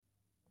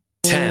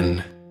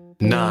10,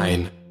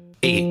 9,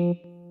 8,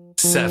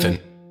 7,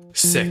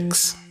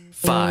 6,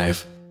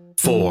 5,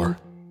 4,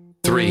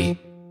 3,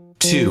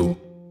 2,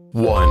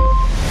 1.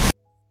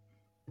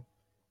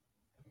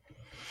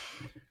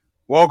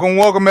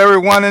 Welcome,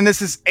 everyone, and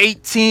this is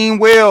 18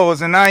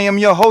 Wheels, and I am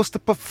your host, the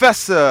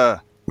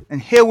Professor.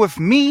 And here with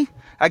me,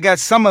 I got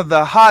some of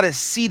the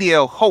hottest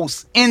CDL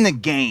hosts in the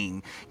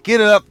game.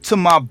 Get it up to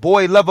my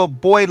boy, lover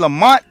boy,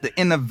 Lamont, the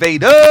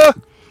innovator.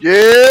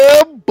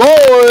 Yeah,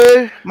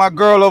 boy. My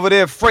girl over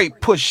there,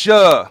 Freight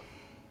Pusher.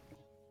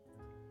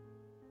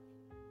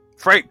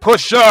 Freight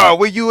Pusher,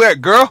 where you at,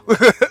 girl? Hey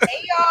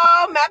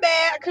y'all, my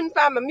bad. I couldn't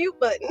find my mute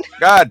button.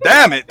 God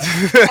damn it.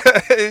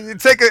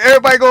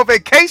 Everybody go on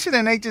vacation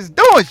and they just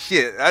doing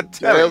shit. I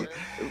tell you.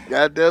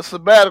 Goddamn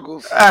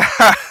sabbaticals.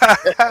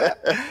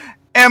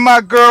 And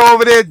my girl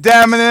over there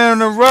damming in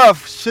the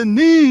rough,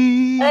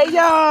 Shanice. Hey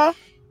y'all.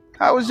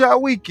 How was y'all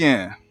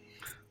weekend?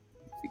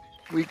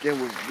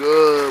 Weekend was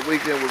good.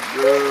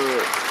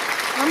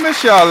 I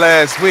missed y'all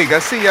last week. I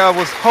see y'all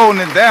was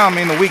holding it down. I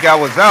mean, the week I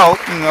was out,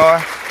 I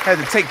had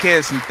to take care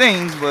of some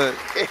things, but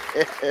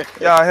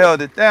y'all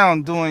held it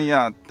down doing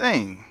y'all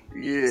thing.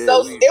 Yeah.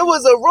 So it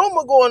was a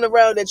rumor going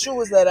around that you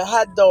was at a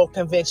hot dog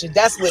convention.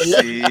 That's what.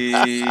 See,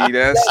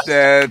 that's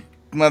that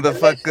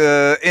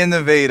motherfucker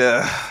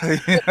innovator. You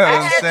know what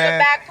I'm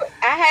saying?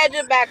 I had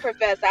your back,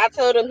 Professor. I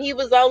told him he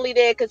was only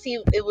there because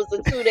it was a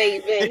 2-day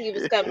event. He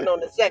was coming on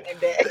the second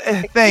day.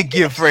 Thank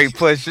you, Freight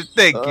Pusher.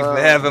 Thank you for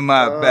having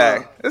my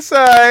back. It's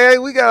all right.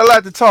 We got a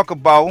lot to talk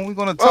about. What we're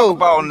going to talk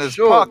about on this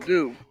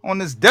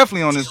podcast,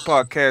 definitely on this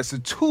podcast, is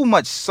too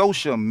much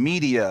social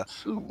media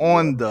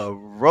on the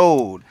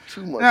road.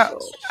 Too much. Now,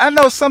 I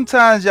know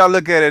sometimes y'all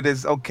look at it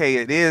as okay.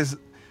 It is.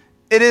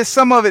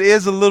 Some of it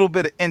is a little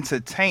bit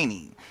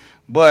entertaining,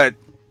 but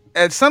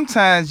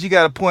sometimes you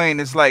got a point.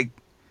 It's like,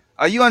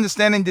 are you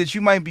understanding that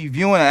you might be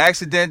viewing an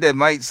accident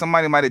that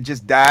somebody might have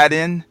just died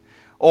in,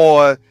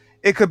 or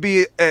it could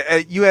be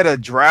you had a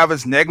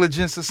driver's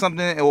negligence or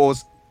something, or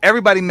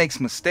everybody makes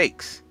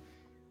mistakes,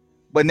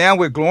 but now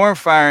we're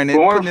glorifying it,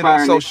 putting it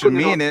on social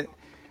media,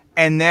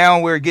 and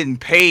now we're getting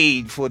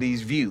paid for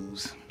these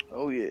views.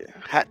 Oh yeah,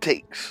 hot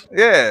takes.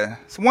 Yeah,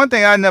 so one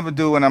thing I never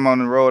do when I'm on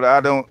the road,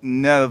 I don't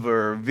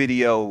never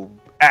video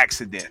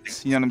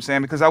accidents. You know what I'm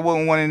saying? Because I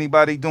wouldn't want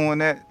anybody doing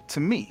that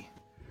to me.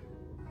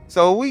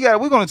 So we're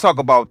going to talk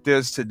about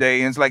this today,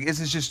 and it's like, is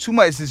this just too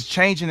much? Is this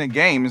changing the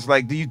game? It's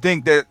like, do you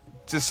think that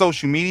just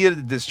social media,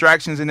 the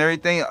distractions and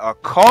everything are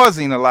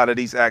causing a lot of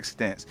these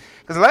accidents?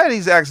 Because a lot of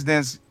these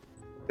accidents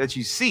that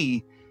you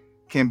see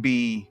can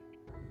be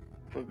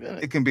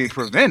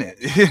prevented,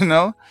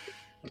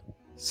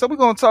 So we're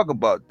going to talk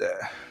about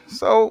that.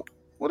 So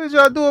what did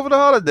y'all do over the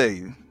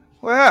holiday?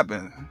 What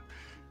happened?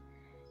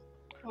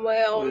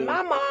 Well,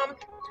 my mom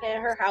had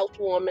her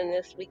housewarming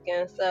this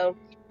weekend, so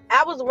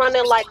I was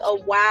running like a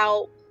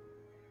wild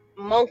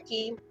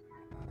monkey,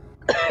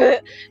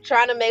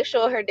 trying to make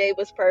sure her day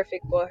was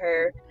perfect for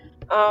her.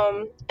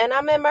 And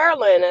I'm in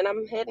Maryland, and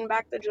I'm heading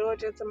back to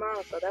Georgia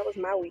tomorrow, so that was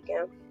my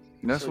weekend.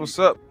 That's what's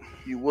up.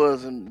 You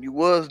was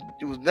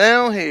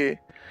down here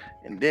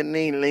and didn't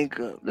even link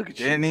up. Look at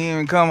you. Didn't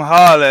even come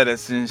holler at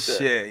us and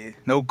shit.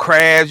 No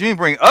crabs. You didn't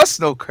bring us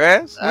no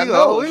crabs. I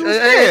know. We was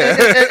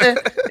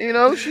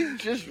there. She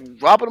just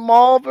dropping them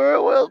all very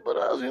well, but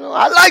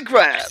I like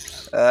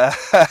crabs. Oh,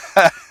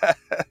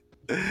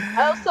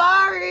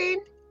 sorry.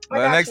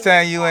 Well, next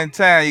time you in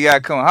town, you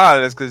gotta come holler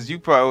at us, because you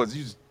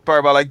probably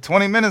about like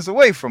 20 minutes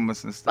away from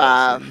us and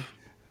stuff. 5.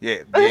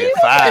 Yeah, 5.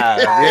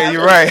 Yeah,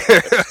 you're right.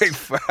 Like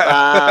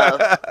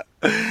 5.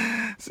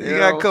 So you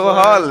gotta come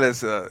holler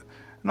at us.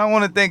 And I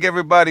want to thank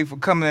everybody for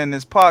coming in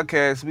this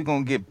podcast. We're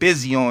going to get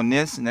busy on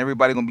this, and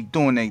everybody going to be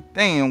doing their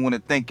thing. I want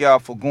to thank y'all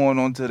for going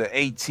on to the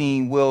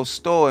 18 Wheel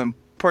store and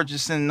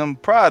purchasing them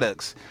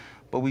products.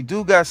 But we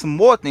do got some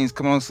more things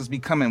coming on, since it's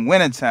becoming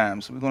wintertime.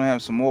 So we're going to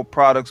have some more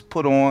products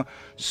put on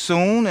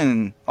soon.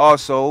 And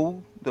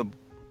also, the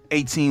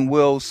 18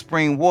 Wheel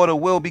spring water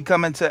will be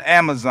coming to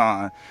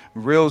Amazon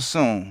real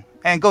soon.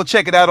 And go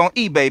check it out on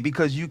eBay,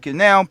 because you can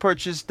now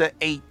purchase the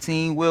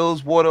 18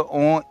 Wheels water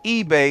on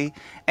eBay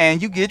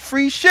and you get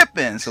free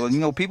shipping.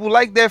 So, people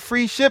like that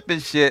free shipping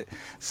shit.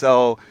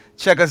 So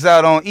check us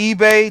out on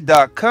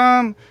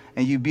ebay.com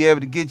and you'll be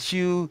able to get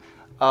you,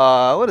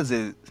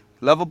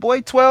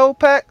 Loverboy 12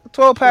 pack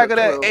of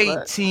that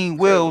 18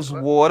 Wheels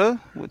water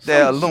with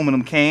that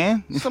aluminum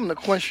can. Something to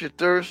quench your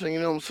thirst, and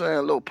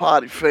a little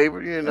party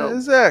favorite,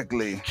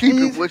 Exactly.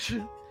 Keep it with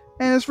you.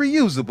 And it's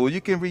reusable. You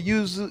can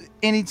reuse it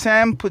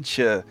anytime.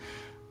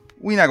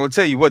 We're not going to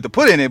tell you what to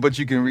put in it, but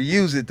you can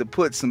reuse it to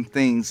put some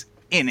things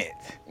in it.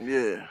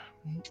 Yeah.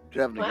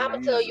 Well, I'm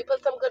going to tell you,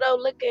 put some good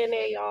old liquor in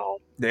there,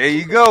 y'all. There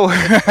you go.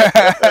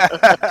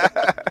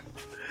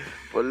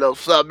 Put a little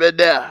something in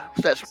there.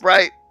 That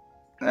Sprite.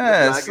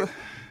 Yeah,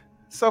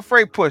 so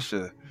Freight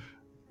Pusher,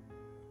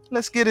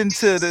 let's get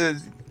into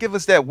give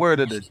us that word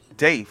of the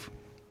day.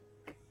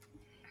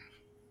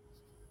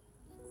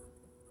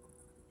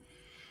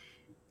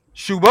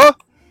 Shuba,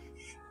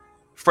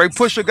 Freight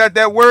Pusher got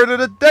that word of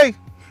the day.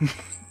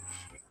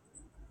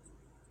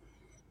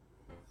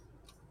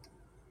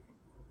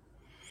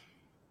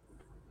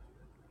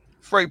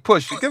 Freight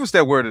Pusher. Give us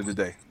that word of the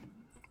day.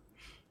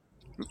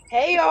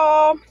 Hey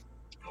y'all.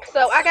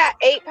 So I got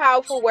 8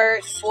 powerful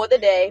words for the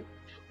day.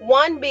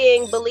 1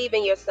 being believe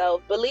in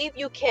yourself. Believe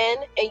you can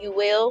and you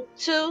will.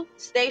 2,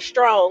 stay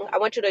strong. I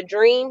want you to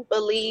dream,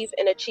 believe,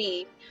 and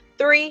achieve.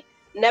 3,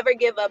 never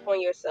give up on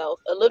yourself.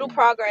 A little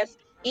progress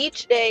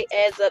each day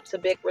adds up to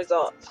big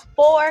results.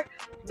 4,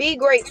 be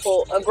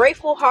grateful. A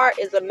grateful heart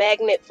is a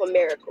magnet for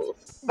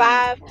miracles.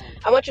 5,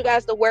 I want you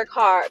guys to work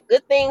hard.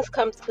 Good things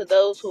come to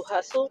those who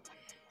hustle.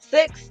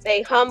 6,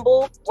 stay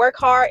humble. Work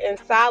hard in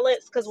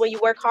silence, because when you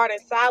work hard in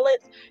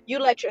silence, you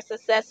let your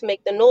success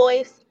make the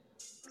noise.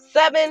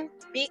 7,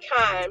 be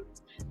kind.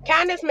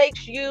 Kindness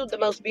makes you the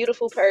most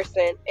beautiful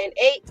person. And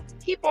 8,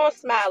 keep on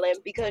smiling,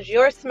 because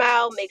your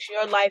smile makes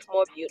your life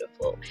more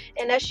beautiful.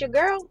 And that's your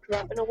girl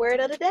dropping the word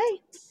of the day.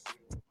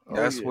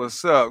 That's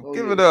what's up.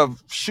 Give it up,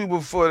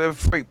 Schubert, for the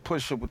Freight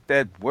Pusher with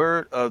that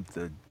word of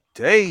the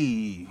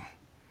day.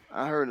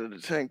 I heard of the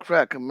 10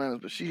 crack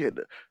commandments, but she had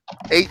the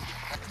 8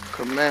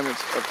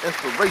 commandments of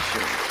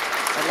inspiration.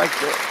 I like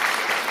that.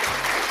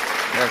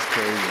 That's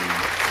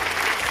crazy.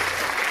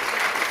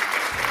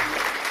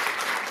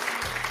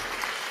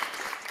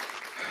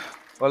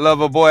 Well,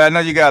 lover boy, I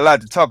know you got a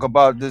lot to talk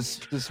about.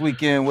 This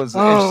weekend was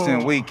an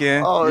interesting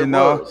weekend. It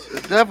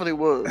definitely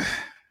was.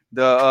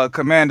 The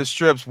Commander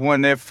Strips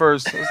won their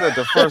first. Was that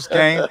the first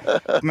game?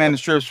 Commander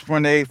Strips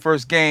won their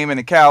first game, and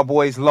the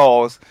Cowboys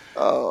lost.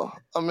 Oh,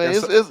 I mean,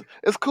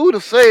 it's cool to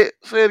say it.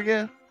 Say it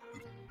again.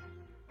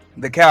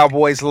 The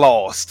Cowboys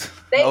lost.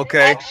 They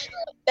lost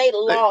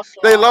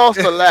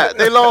a lot.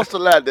 They lost a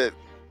lot.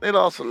 They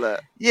lost a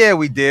lot. Yeah,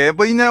 we did.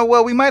 But you know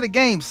what? We might have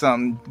gained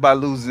something by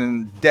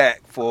losing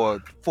Dak for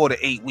 4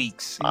 to 8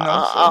 weeks. You know,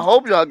 I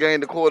hope y'all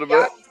gained the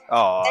quarterback.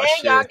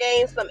 Y'all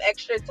gained some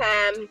extra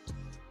time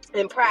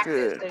in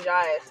practice because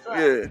y'all suck.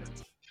 Yeah.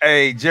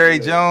 Hey, Jerry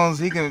Jones,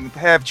 he can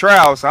have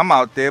trials. I'm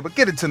out there, but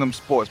get into them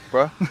sports,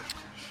 bro.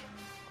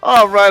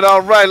 All right.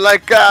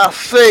 Like I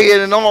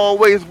say and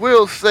always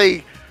will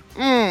say,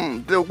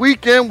 the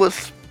weekend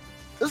was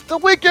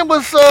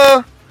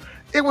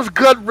it was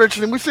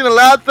gut-wrenching. We've seen a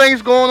lot of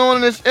things going on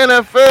in this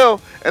NFL,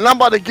 and I'm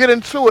about to get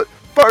into it.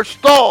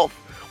 First off,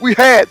 we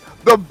had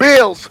the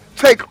Bills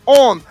take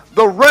on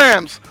the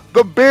Rams.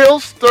 The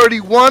Bills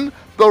 31,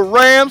 the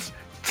Rams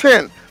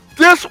 10.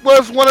 This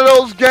was one of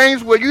those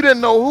games where you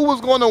didn't know who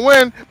was going to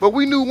win, but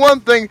we knew one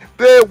thing,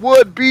 there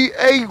would be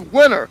a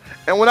winner.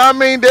 And when I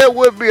mean there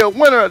would be a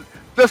winner,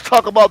 let's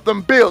talk about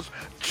them Bills.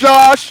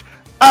 Josh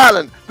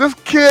Allen, this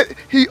kid,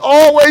 he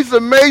always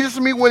amazes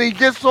me when he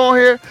gets on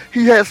here.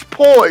 He has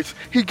poise.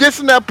 He gets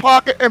in that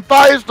pocket and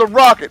fires the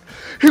rocket.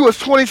 He was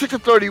 26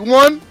 of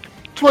 31,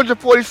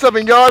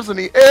 247 yards in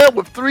the air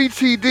with 3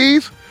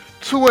 TDs,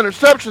 2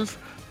 interceptions.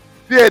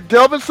 He had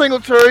Delvin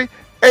Singletary,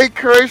 8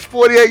 carries,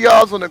 48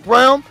 yards on the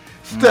ground.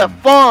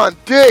 Stephon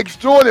Diggs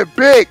doing it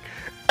big,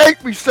 8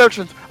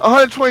 receptions,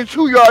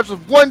 122 yards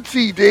with 1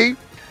 TD.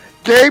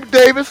 Gabe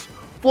Davis,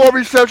 4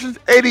 receptions,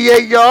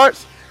 88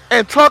 yards.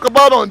 And talk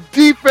about on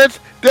defense,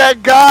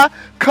 that guy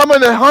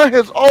coming to hunt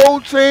his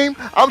old team.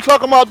 I'm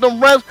talking about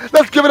them Rams.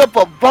 Let's give it up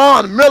for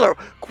Von Miller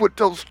with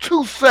those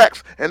 2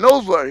 sacks, and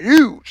those were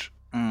huge.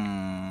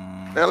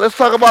 Now let's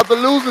talk about the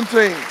losing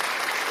team.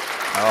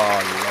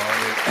 Oh,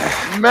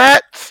 Lord.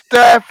 Matt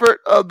Stafford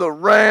of the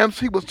Rams,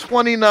 he was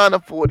 29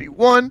 of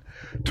 41,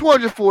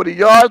 240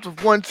 yards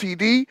with 1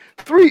 TD,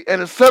 3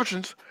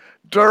 interceptions.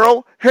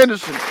 Darrell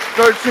Henderson,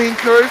 13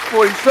 carries,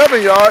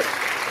 47 yards.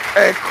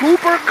 And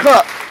Cooper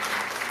Kupp.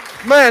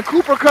 Man,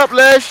 Cooper Kupp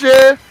last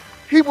year,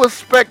 he was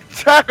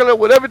spectacular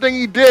with everything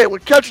he did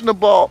with catching the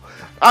ball.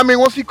 I mean,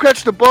 once he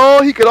catch the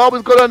ball, he could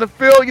always go down the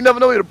field. You never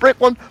know he'd break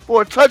one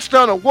for a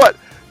touchdown or what.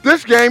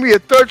 This game, he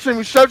had 13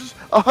 receptions,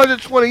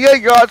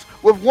 128 yards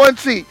with 1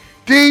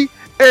 TD.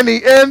 In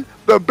the end,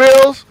 the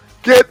Bills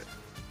get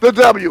the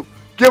W.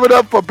 Give it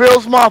up for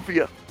Bills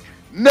Mafia.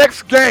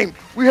 Next game,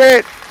 we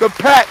had the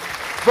Pack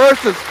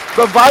versus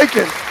the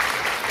Vikings.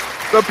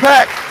 The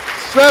Pack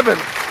 7,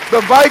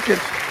 the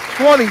Vikings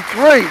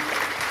 23.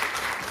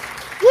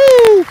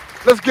 Woo!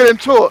 Let's get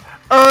into it.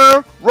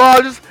 Aaron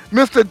Rodgers,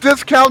 Mr.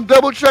 Discount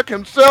Double Check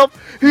himself.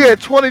 He had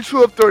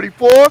 22 of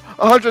 34,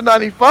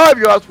 195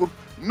 yards with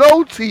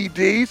no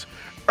TDs.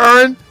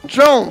 Aaron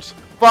Jones,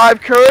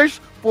 5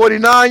 carries,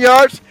 49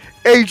 yards.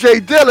 A.J.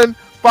 Dillon,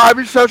 5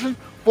 receptions,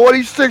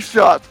 46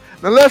 yards.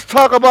 Now let's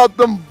talk about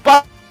them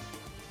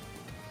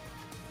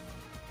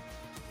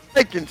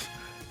Vikings.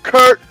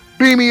 Kurt,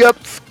 beam me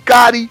up,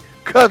 Scotty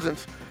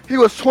Cousins. He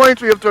was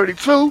 23 of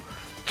 32,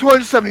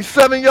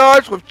 277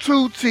 yards with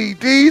 2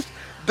 TDs.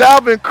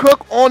 Dalvin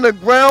Cook on the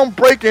ground,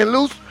 breaking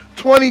loose,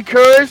 20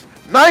 carries,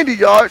 90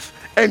 yards.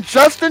 And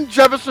Justin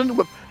Jefferson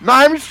with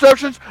 9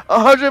 receptions,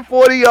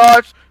 140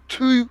 yards,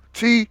 2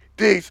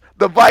 TDs.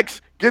 The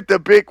Vikes get the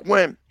big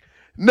win.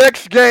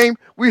 Next game,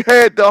 we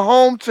had the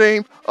home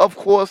team, of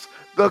course,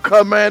 the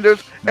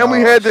Commanders, and we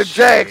had the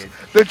Jags.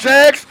 The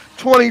Jags,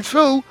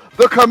 22,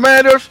 the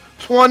Commanders,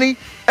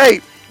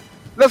 28.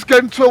 Let's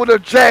get into it with the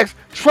Jags.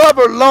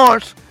 Trevor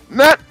Lawrence,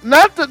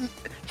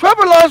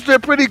 Trevor Lawrence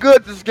did pretty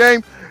good this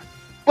game,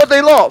 but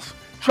they lost.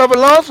 Trevor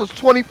Lawrence was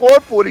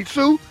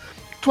 24-42,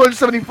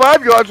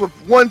 275 yards with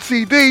 1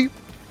 TD.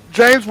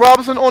 James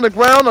Robinson on the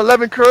ground,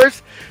 11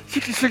 carries,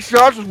 66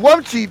 yards with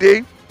 1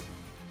 TD.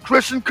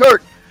 Christian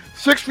Kirk,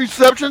 6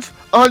 receptions,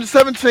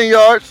 117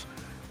 yards.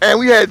 And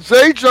we had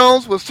Zay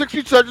Jones with 6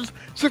 receptions,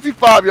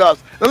 65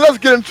 yards. Now let's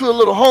get into a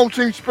little home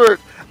team spirit.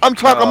 I'm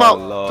talking about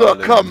Lord,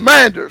 the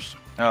Commanders.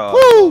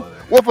 Oh, Woo!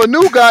 With a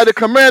new guy, the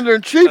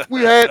Commander-in-Chief,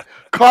 we had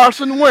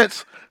Carson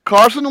Wentz.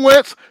 Carson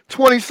Wentz,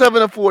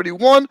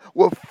 27-41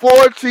 with 4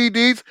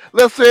 TDs.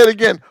 Let's say it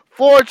again,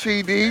 4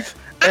 TDs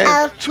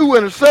and 2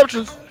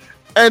 interceptions.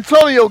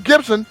 Antonio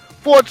Gibson,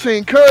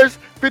 14 carries,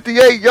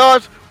 58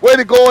 yards. Way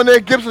to go in there,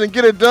 Gibson, and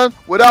get it done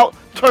without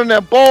turning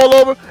that ball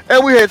over.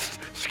 And we had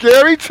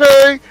Scary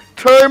Terry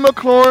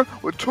McLaurin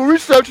with 2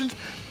 receptions,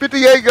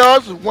 58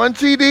 yards with 1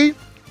 TD.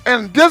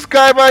 And this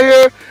guy right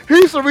here,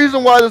 he's the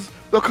reason why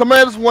the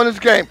Commanders won this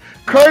game.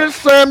 Curtis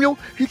Samuel,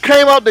 he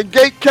came out the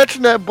gate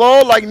catching that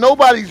ball like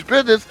nobody's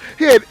business.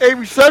 He had 8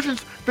 receptions,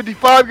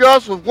 55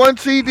 yards with 1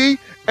 TD,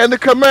 and the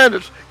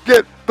Commanders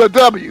get the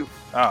W.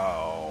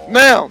 Oh.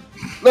 Now,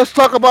 let's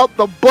talk about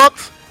the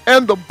Bucks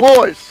and the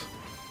boys.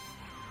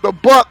 The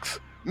Bucks,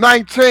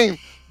 19.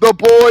 The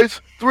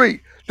boys,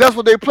 3. That's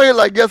what they played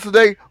like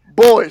yesterday,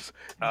 boys.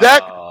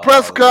 Dak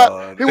Prescott,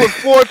 Lord. he was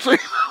 14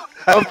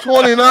 of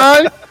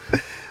 29,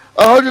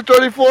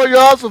 134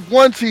 yards with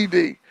 1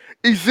 TD.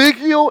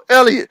 Ezekiel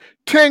Elliott,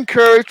 10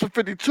 carries for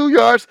 52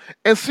 yards.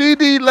 And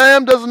CD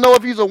Lamb doesn't know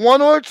if he's a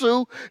 1 or a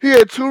 2. He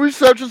had 2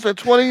 receptions and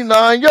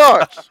 29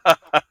 yards.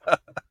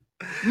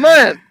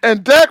 Man,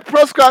 and Dak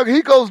Prescott,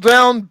 he goes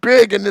down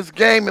big in this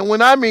game. And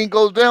when I mean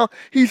goes down,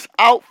 he's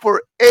out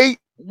for 8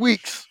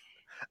 weeks.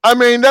 I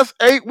mean, that's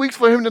 8 weeks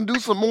for him to do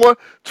some more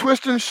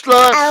twisting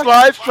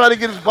slides, try to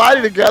get his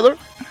body together.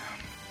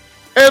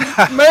 And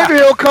maybe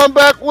he'll come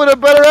back with a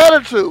better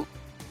attitude,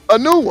 a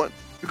new one.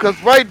 Because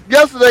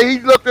yesterday he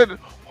looked at it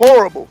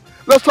horrible.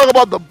 Let's talk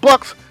about the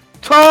Bucks.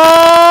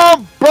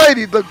 Tom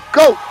Brady, the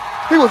GOAT.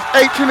 He was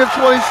 18 of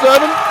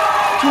 27,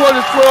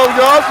 212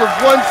 yards with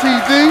 1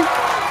 TD,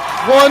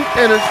 1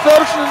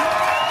 interception.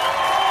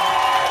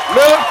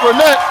 Leonard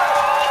Fournette,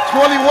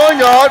 21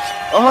 yards,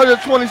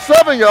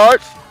 127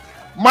 yards.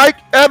 Mike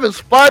Evans,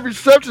 5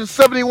 receptions,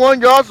 71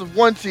 yards with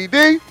 1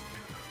 TD.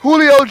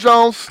 Julio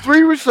Jones,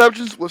 3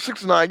 receptions with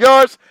 69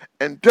 yards.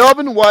 And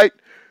Delvin White,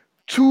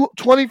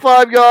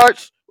 25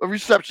 yards of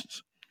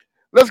receptions.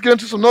 Let's get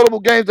into some notable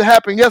games that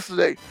happened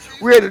yesterday.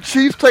 We had the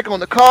Chiefs take on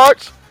the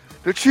Cards.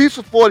 The Chiefs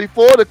were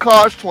 44, the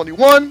Cards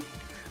 21.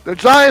 The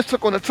Giants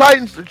took on the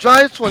Titans. The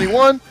Giants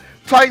 21,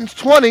 Titans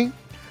 20.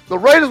 The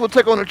Raiders would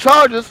take on the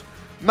Chargers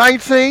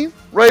 19,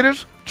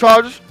 Raiders,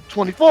 Chargers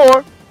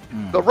 24.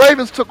 The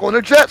Ravens took on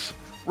the Jets.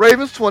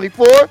 Ravens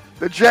 24,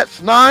 the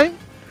Jets 9.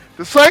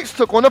 The Saints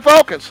took on the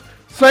Falcons.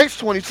 Saints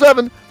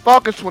 27,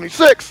 Falcons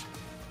 26.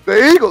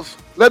 The Eagles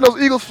let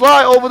those Eagles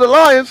fly over the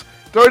Lions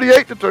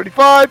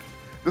 38-35.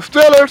 The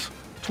Steelers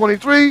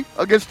 23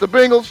 against the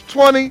Bengals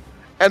 20.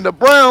 And the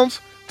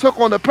Browns took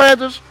on the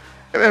Panthers.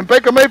 And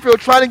Baker Mayfield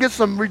trying to get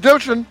some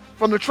redemption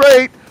from the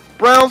trade.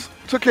 Browns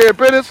took care of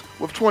business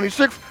with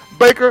 26.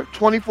 Baker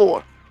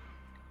 24.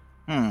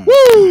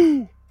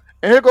 Woo!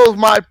 And here goes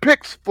my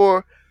picks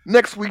for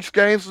next week's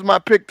games. This is my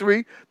pick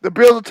 3. The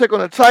Bills will take on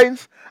the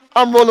Titans.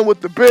 I'm rolling with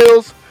the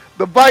Bills.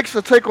 The Vikes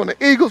will take on the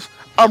Eagles.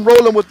 I'm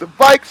rolling with the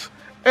Vikes.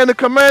 And the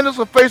Commanders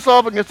will face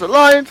off against the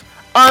Lions.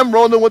 I'm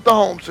rolling with the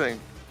home team.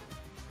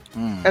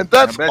 And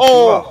that's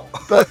all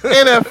the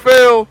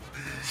NFL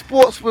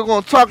sports we're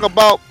going to talk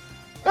about.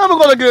 Now we're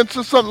going to get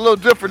into something a little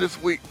different this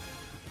week.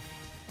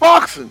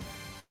 Boxing.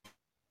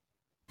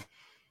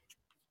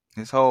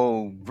 His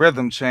whole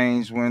rhythm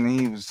changed when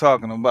he was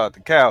talking about the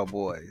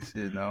Cowboys,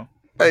 you know.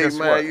 Hey, Guess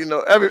man, what? you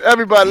know,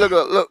 everybody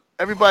look,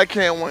 everybody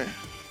can't win.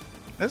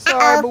 It's all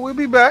right, but we'll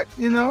be back,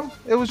 you know.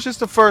 It was just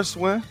the first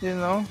win, you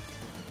know.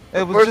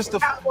 It was just the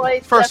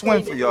Cowboys first win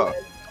definitely for y'all.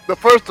 did. The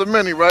first of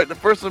many, right? The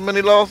first of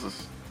many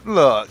losses.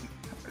 Look,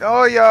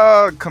 all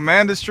y'all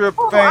Commander Strip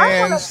Oh, I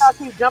don't fans. want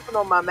to keep jumping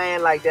on my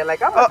man like that.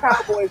 Like, I'm a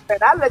Cowboys fan.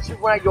 I let you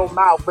run your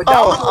mouth, but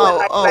don't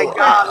do it like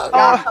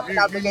y'all coming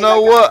out the You game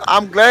know like what?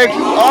 I'm glad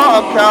you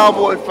are a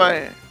Cowboy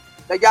fan.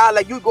 Like y'all,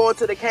 like you going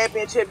to the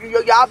championship.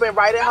 Y'all been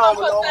right at home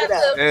along with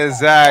that.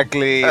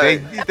 Exactly. Hey.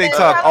 They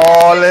talk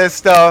all this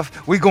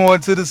stuff. We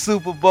going to the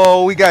Super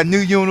Bowl. We got new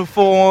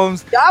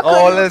uniforms. Y'all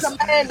all couldn't this. even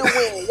command to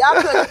win.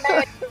 Y'all couldn't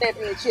command the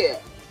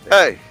championship.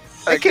 Hey,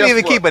 They can't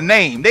even keep a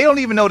name. They don't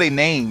even know their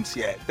names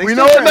yet. They We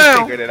still know it trying to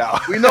now. figure it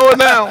out. We know it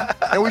now,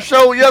 and we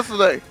showed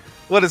yesterday.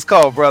 What it's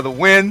called, brother?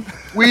 Win.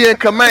 We in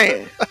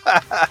command.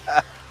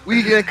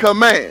 We in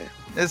command.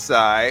 It's all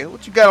right.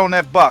 What you got on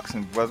that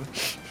boxing, brother?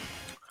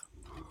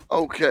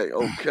 Okay.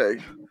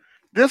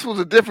 This was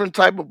a different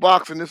type of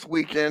boxing this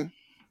weekend,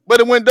 but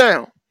it went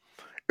down.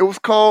 It was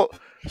called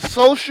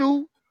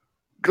Social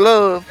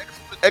Glove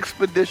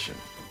Expedition.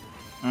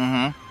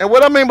 Mm-hmm. And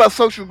what I mean by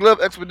Social Glove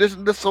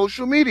Expedition, the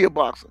social media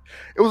boxing.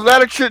 It was a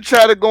lot of chit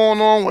chatter going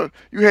on when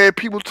you had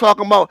people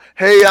talking about,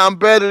 hey, I'm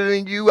better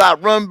than you, I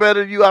run better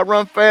than you, I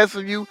run faster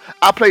than you,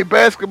 I play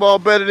basketball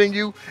better than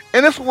you.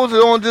 And this was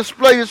on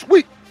display this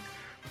week.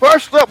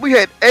 First up, we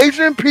had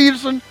Adrian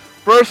Peterson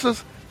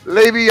versus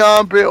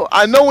Le'Veon Bell.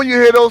 I know when you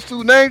hear those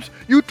two names,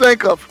 you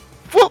think of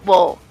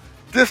football.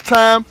 This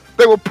time,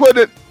 they were put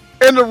it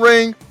in the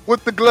ring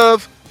with the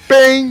gloves.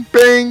 Bang,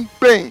 bang,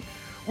 bang.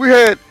 We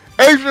had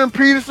Adrian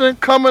Peterson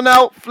coming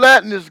out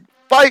flat in his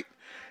fight,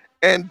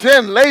 and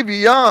then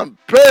Le'Veon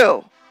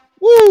Bell.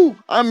 Woo!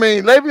 I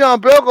mean, Le'Veon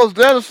Bell goes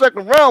down the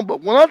second round,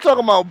 but when I'm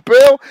talking about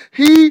Bell,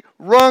 he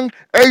rung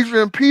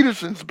Adrian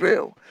Peterson's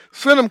bell,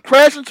 sent him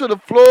crashing to the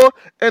floor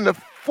in the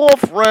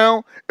fourth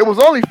round. It was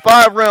only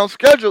 5 rounds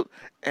scheduled,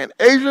 and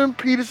Adrian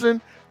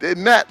Peterson did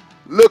not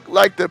look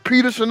like the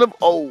Peterson of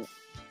old.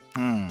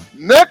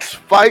 Next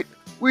fight,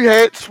 we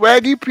had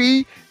Swaggy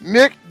P,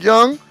 Nick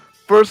Young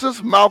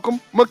versus Malcolm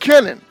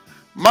McKinnon.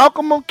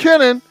 Malcolm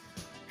McKinnon,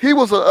 he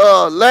was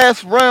a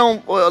last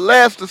round or a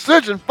last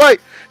decision fight.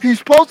 He's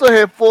supposed to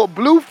have fought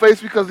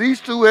Blueface because these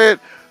two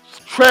had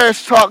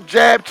trash talk,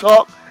 jab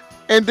talk,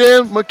 and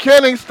then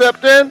McKinnon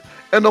stepped in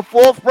the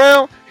fourth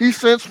round. He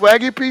sent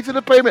Swaggy P to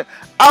the pavement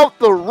out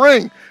the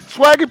ring.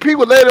 Swaggy P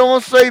would later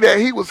on say that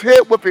he was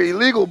hit with an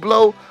illegal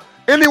blow.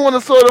 Anyone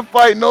that saw the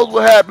fight knows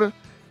what happened.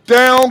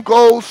 Down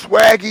goes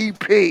Swaggy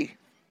P.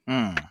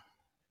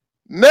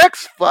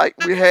 Next fight,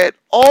 we had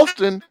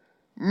Austin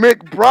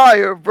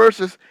McBriar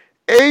versus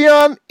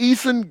Aeon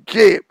Eason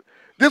Gibb.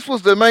 This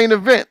was the main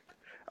event.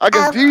 I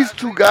guess these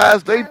two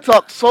guys, they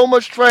talked so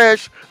much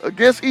trash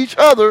against each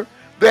other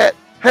that,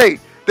 hey,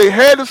 they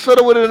had to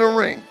settle it in the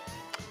ring.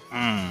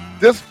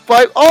 This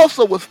fight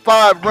also was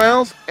 5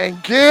 rounds,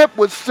 and Gibb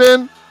would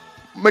send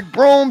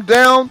McBroom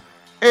down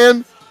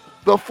in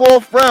the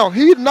fourth round.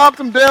 He knocked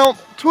him down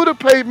to the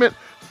pavement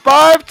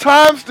 5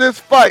 times this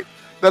fight.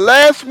 The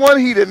last one,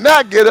 he did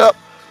not get up.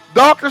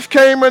 Doctors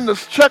came in to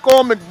check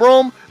on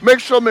McBroom, make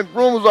sure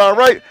McBroom was all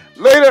right.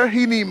 Later,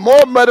 he need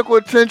more medical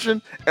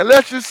attention, and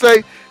let's just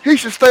say he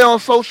should stay on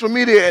social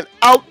media and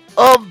out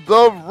of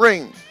the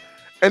ring.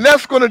 And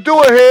that's going to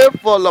do it here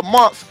for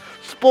Lamont's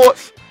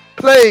Sports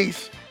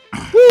Plays.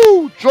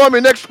 Woo! Join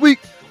me next week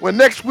when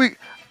next week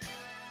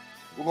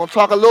we're going to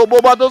talk a little more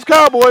about those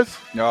Cowboys.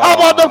 How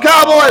about them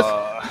Cowboys?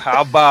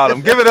 How about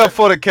them? Give it up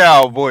for the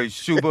Cowboys,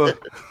 Shuba.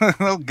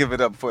 Don't give it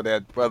up for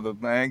that brother,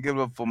 man. Give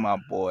it up for my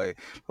boy.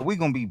 But we're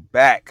going to be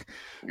back.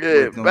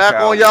 Yeah, back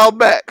Cowboys. On y'all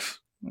backs.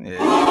 Yeah.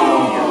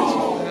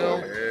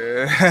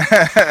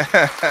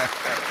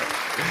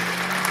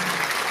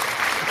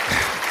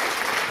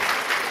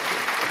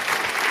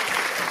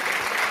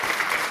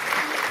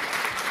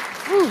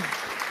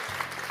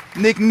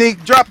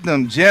 Nick, drop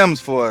them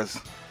gems for us.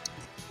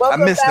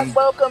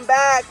 Welcome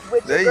back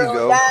with your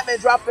girl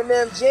Diamond dropping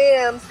them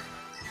gems.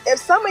 If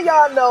some of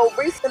y'all know,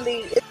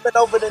 recently it's been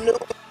over the news,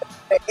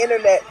 the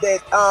internet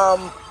that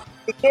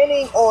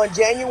beginning on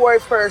January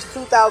 1st,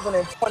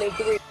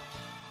 2023,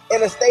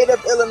 in the state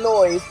of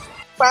Illinois,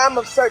 crime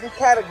of certain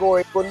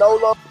categories will no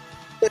longer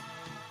be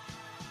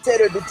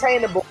considered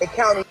detainable in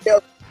county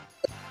jail.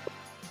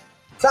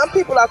 Some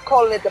people are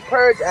calling it the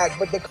Purge Act,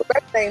 but the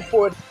correct name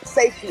for it is the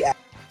Safety Act.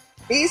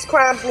 These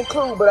crimes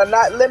include, but are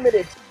not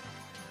limited to,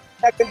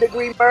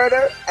 second-degree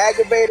murder,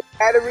 aggravated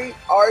battery,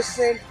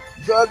 arson,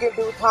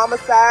 drug-induced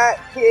homicide,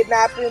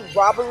 kidnapping,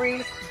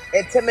 robbery,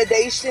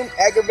 intimidation,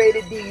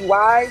 aggravated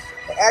DUI,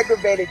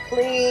 aggravated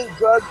fleeing,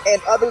 drug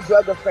and other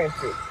drug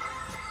offenses.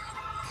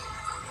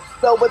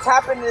 So what's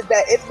happening is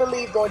that it's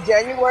believed on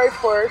January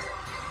 1st,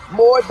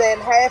 more than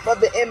half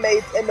of the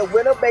inmates in the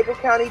Winnebago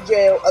County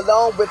Jail,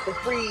 along will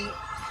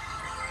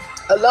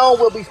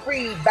be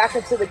freed back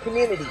into the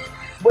community,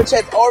 which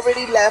has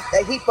already left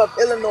a heap of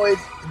Illinois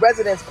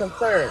residents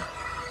concerned.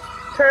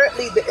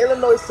 Currently, the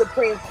Illinois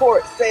Supreme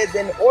Court says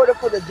in order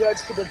for the judge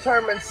to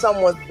determine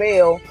someone's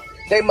bail,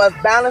 they must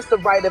balance the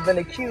right of an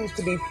accused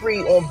to be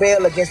free on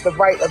bail against the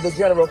right of the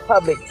general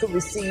public to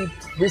receive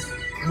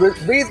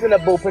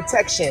reasonable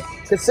protection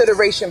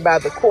consideration by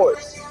the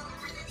courts,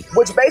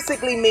 which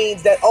basically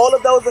means that all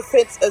of those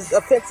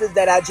offenses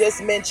that I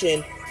just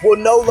mentioned will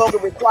no longer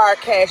require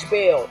cash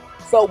bail.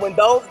 So when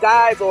those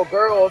guys or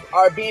girls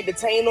are being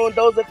detained on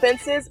those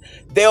offenses,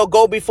 they'll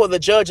go before the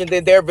judge and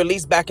then they're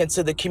released back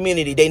into the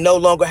community. They no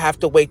longer have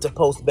to wait to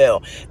post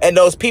bail. And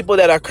those people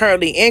that are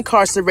currently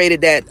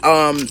incarcerated that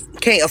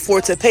can't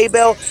afford to pay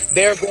bail,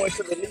 they're going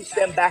to release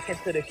them back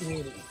into the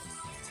community.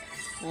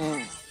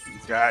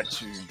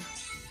 Got you.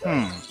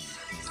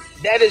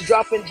 That is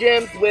dropping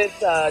gems with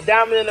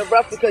Diamond in the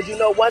Rough, because you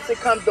know once it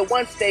comes to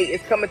one state,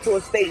 it's coming to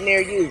a state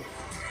near you.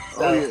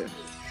 So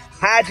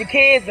hide your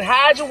kids and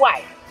hide your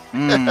wife.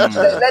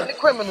 Let the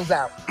criminals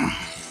out.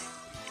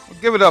 Well,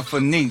 give it up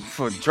for Nate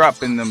for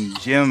dropping them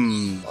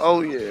gems. Oh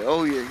yeah.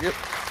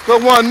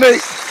 Good one, Nate.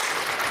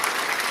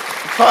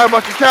 Sorry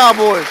about your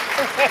Cowboys.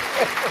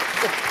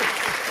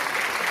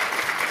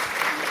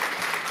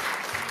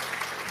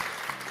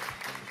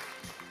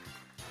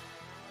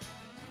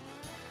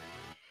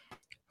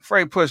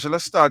 Freight Pusher,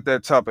 let's start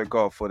that topic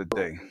off for the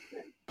day.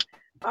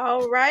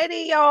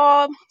 Alrighty,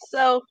 y'all.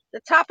 So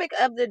the topic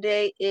of the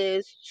day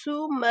is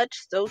too much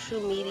social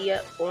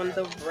media on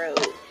the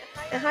road.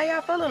 And how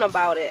y'all feeling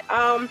about it?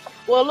 Well,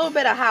 a little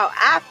bit of how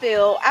I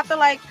feel. I feel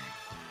like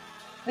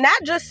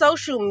not just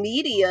social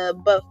media,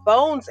 but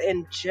phones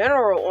in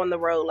general on the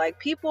road. Like,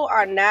 people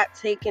are not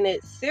taking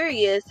it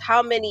serious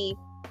how many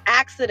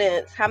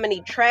accidents, how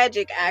many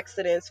tragic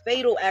accidents,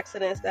 fatal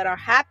accidents that are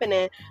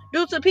happening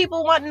due to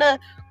people wanting to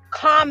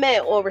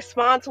comment or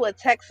respond to a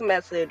text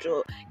message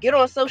or get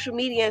on social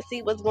media and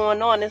see what's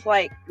going on. It's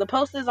like the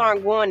posters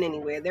aren't going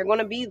anywhere. They're going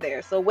to be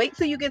there. So wait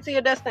till you get to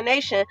your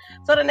destination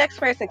so the next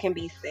person can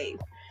be safe.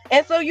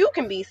 And so you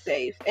can be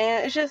safe.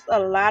 And it's just a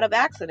lot of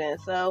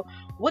accidents. So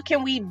what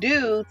can we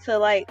do to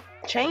like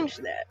change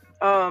that?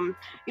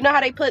 You know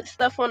how they put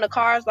stuff on the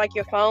cars like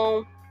your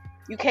phone?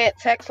 You can't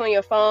text on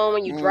your phone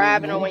when you're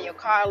driving or when your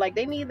car. Like,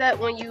 they need that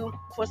when you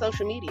for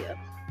social media.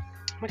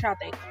 What y'all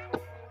think?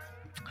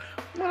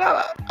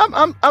 Well,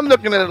 I'm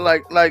looking at it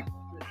like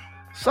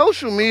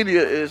social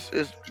media is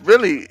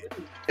really,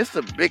 it's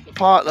a big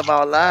part of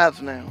our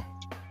lives now.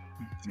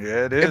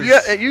 Yeah, it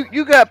is. If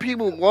you got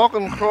people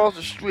walking across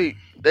the street,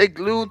 they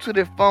glued to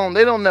their phone,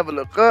 they don't never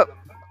look up.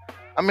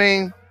 I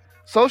mean,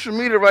 social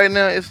media right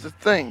now is the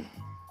thing.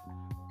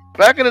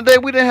 Back in the day,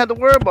 we didn't have to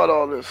worry about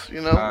all this.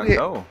 You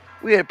know,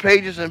 we had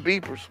pages and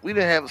beepers. We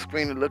didn't have a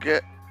screen to look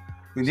at.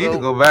 We need to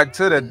go back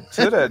to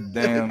that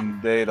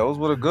damn day. Those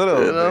were the good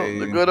old days.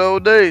 The good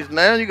old days.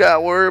 Now you got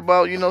to worry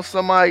about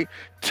somebody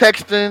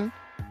texting,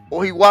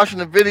 or he watching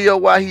the video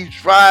while he's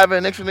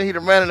driving. Next thing he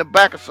done ran in the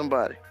back of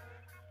somebody.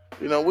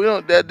 We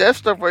don't that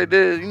stuff right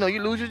there.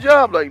 You lose your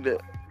job like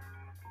that.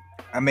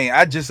 I mean,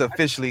 I just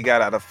officially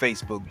got out of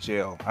Facebook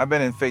jail. I've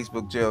been in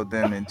Facebook jail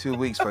then in 2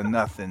 weeks for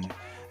nothing.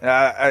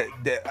 I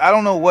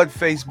don't know what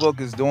Facebook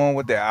is doing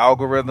with their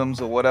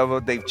algorithms or whatever.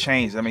 They've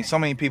changed. I mean, so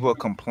many people are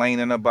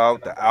complaining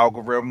about the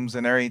algorithms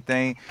and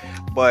everything,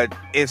 but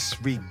it's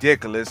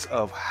ridiculous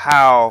of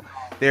how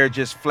they're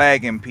just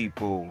flagging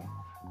people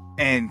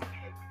and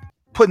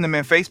putting them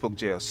in Facebook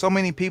jail. So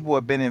many people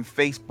have been in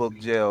Facebook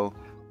jail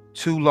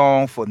too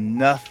long for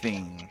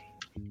nothing.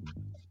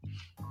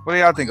 What do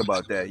y'all think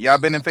about that? Y'all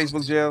been in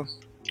Facebook jail?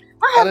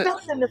 I have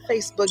not been to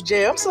Facebook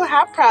jail. I'm so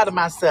proud of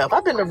myself.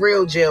 I've been to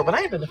real jail, but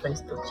I ain't been to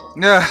Facebook jail.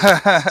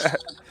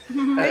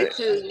 Me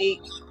too,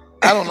 Nick.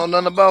 I don't know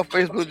nothing about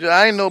Facebook jail.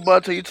 I ain't know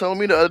about it till you told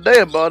me the other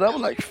day about it. I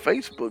was like,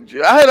 Facebook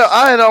jail.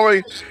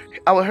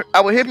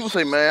 I would hear people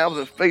say, man, I was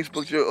in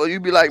Facebook jail. Or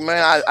you'd be like,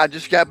 man, I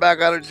just got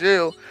back out of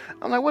jail.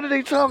 I'm like, what are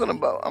they talking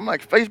about? I'm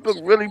like, Facebook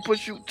really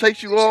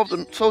takes you off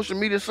the social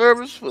media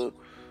service for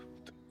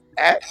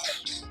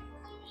acts?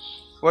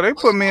 Well, they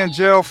put me in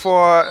jail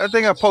for, I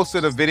think I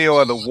posted a video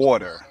of the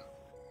water.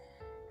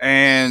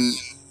 And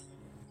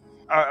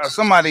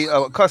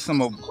a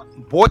customer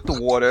bought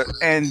the water,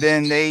 and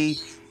then they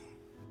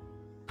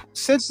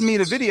sent me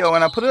the video,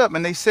 and I put it up,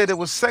 and they said it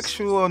was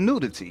sexual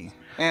nudity,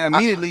 and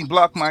immediately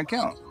blocked my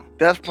account.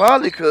 That's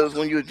probably because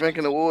when you were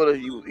drinking the water,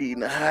 you were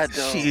eating a hot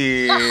dog.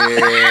 Yeah.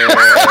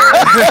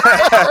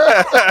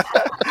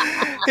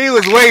 He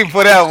was waiting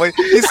for that one.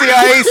 You see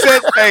how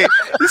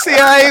you see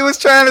how he was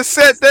trying to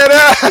set that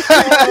up?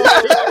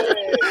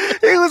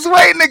 He was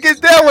waiting to get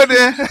that one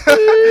in.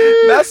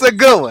 That's a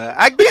good one.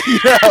 I get you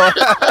that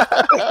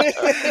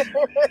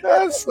one.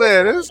 I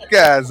swear, these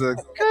guys are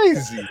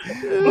crazy.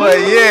 But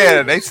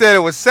yeah, they said it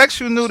was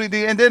sexual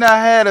nudity. And then I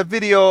had a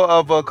video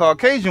of a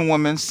Caucasian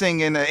woman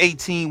singing an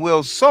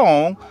 18-wheel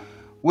song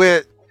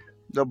with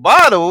the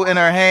bottle in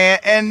her hand,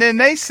 and then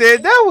they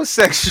said that was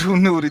sexual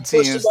nudity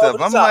and stuff.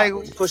 I'm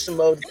like, push them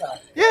over the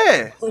top.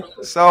 Yeah.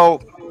 So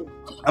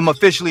I'm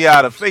officially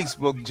out of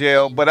Facebook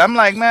jail, but I'm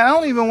like, man, I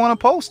don't even want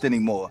to post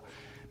anymore,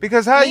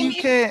 because how you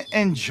can't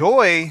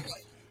enjoy,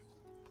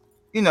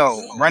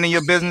 running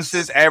your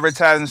businesses,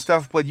 advertising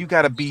stuff, but you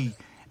got to be,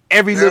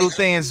 every little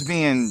thing is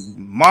being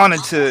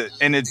monitored,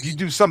 and if you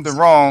do something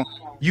wrong,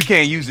 you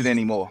can't use it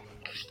anymore.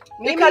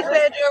 Mimi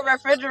said your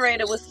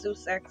refrigerator was too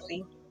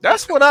sexy.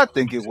 That's what I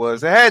think it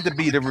was. It had to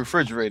be the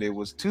refrigerator. It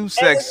was too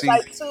sexy. And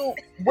it's like, too,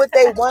 what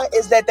they want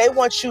is that they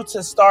want you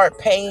to start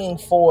paying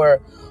for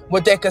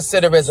what they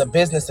consider as a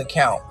business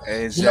account.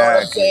 Exactly. You know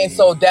what I'm saying?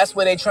 So that's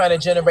where they're trying to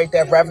generate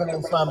that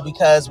revenue from,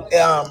 because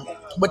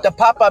with the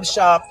pop-up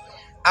shop,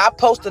 I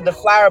posted the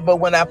flyer, but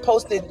when I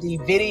posted the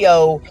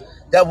video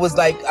that was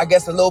like, I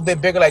guess a little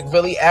bit bigger, like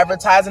really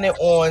advertising it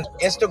on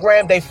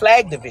Instagram, they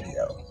flagged the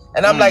video.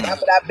 And I'm like,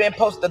 I've been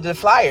posted the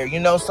flyer,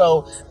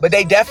 so, but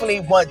they definitely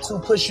want to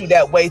push you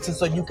that way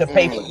so you can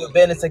pay for your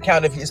business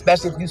account,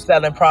 especially if you're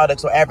selling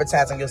products or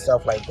advertising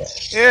yourself like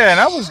that. Yeah, and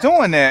I was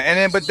doing that. And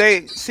then, but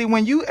they, see,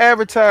 when you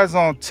advertise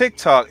on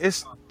TikTok,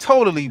 it's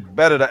totally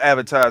better to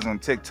advertise on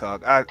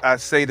TikTok. I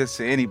say this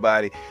to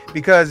anybody,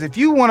 because if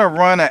you want to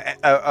run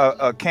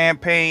a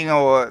campaign,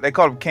 or they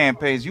call them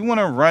campaigns, you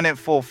want to run it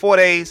for 4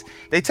 days,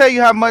 they tell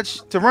you how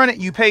much to run it,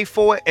 you pay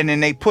for it, and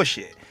then they push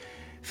it.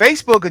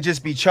 Facebook could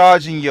just be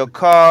charging your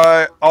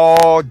card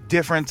all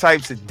different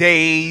types of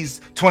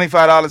days,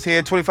 $25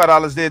 here,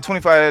 $25 there,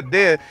 $25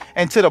 there.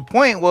 And to the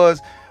point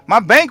was, my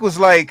bank was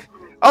like,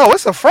 oh,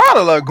 it's a fraud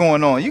alert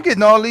going on. You're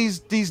getting all these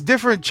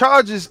different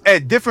charges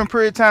at different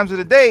period times of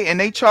the day, and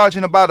they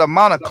charging about the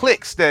amount of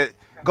clicks that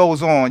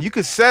goes on. You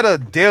could set a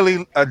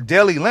daily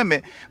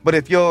limit, but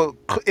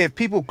if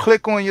people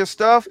click on your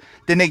stuff,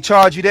 then they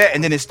charge you that,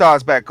 and then it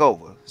starts back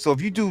over. So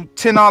if you do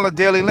 $10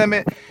 daily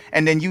limit,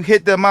 and then you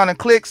hit the amount of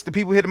clicks, the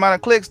people hit the amount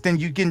of clicks, then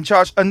you getting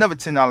charged another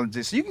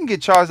 $10. So you can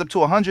get charged up to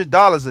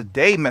 $100 a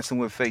day messing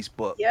with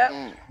Facebook.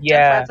 Yep.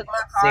 Yeah.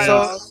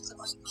 So,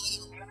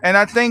 and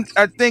I think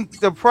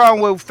the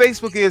problem with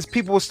Facebook is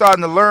people are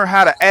starting to learn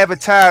how to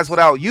advertise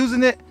without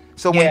using it.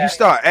 So when you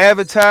start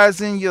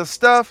advertising your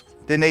stuff,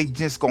 then they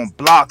just gonna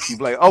block you.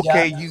 Like,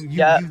 okay,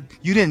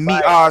 you didn't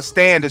meet our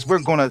standards. We're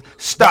gonna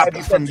stop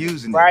you from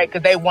using it. Right,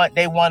 because they want to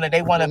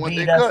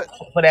beat us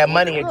for that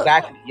money.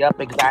 Exactly.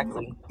 Yep,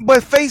 exactly.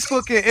 But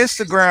Facebook and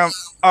Instagram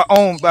are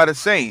owned by the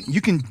same.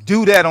 You can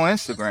do that on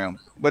Instagram,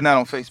 but not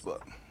on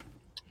Facebook.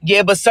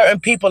 Yeah, but certain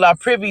people are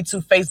privy to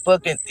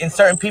Facebook, and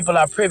certain people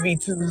are privy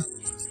to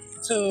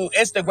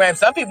Instagram.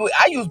 Some people,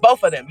 I use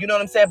both of them. You know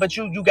what I'm saying? But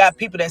you got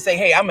people that say,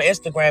 hey, I'm an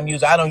Instagram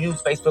user. I don't use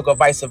Facebook, or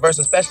vice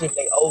versa, especially if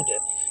they older.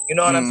 You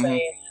know what I'm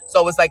saying?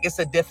 So it's like, it's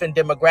a different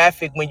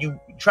demographic when you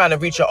trying to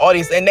reach your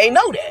audience, and they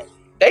know that.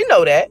 They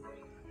know that.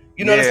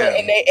 You know what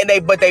I'm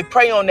saying? But they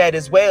prey on that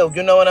as well.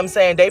 You know what I'm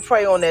saying? They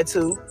prey on that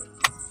too.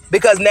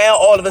 Because now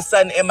all of a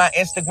sudden in my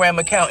Instagram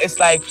account, it's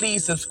like,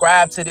 please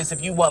subscribe to this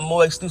if you want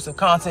more exclusive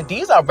content.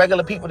 These are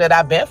regular people that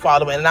I've been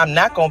following, and I'm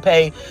not going to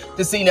pay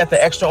to see nothing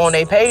extra on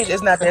their page.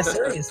 It's not that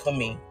serious for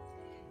me.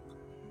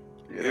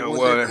 Yeah,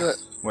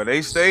 well,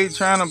 they stay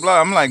trying to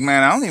block. I'm like,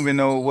 man, I don't even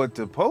know what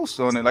to post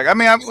on it. Like, I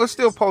mean, we'll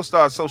still post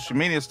our social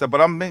media stuff, but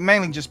I'm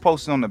mainly just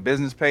posting on the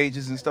business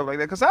pages and stuff like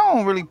that, because I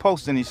don't really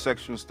post any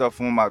sexual stuff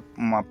on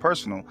my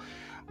personal.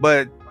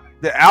 But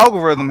the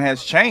algorithm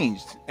has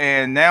changed,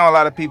 and now a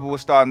lot of people are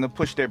starting to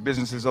push their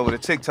businesses over to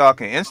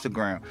TikTok and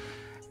Instagram,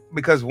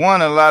 because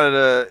one, a lot of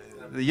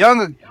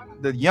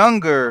the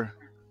younger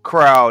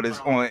crowd is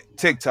on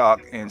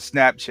TikTok and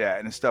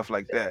Snapchat and stuff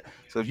like that.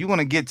 So if you want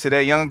to get to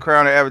that young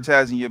crowd and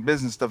advertising your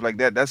business, stuff like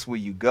that, that's where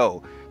you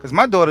go. Because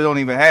my daughter don't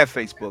even have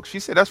Facebook. She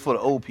said that's for the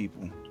old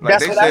people. Like,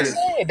 that's what I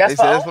said. That's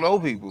for the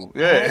old people.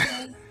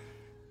 Yeah.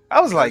 I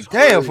was like,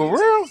 damn, for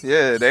real?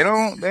 Yeah, they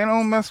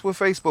don't mess with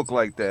Facebook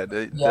like that.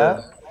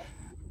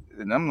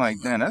 And I'm like,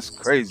 man, that's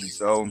crazy.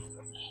 So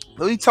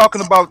we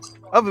talking about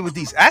with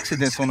these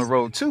accidents on the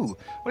road too.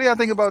 What do y'all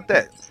think about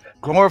that?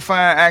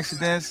 Glorifying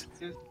accidents.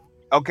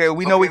 Okay,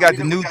 we know we got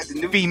the new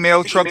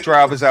female truck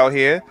drivers out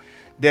here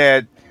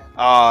that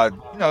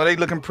they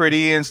looking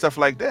pretty and stuff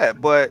like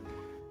that. But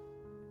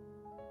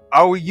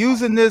are we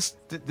using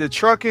the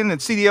trucking and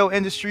CDL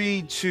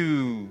industry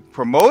to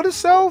promote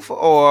itself,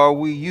 or are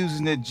we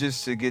using it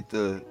just to get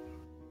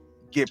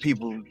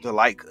people to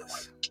like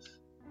us?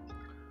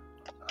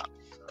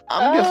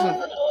 I'm guessing a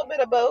little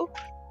bit of both.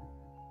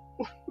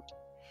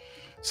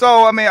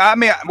 So I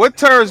mean, what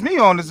turns me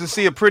on is to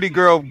see a pretty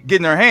girl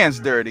getting her hands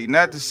dirty,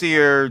 not to see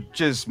her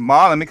just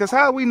modeling. Because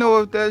how do we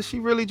know if she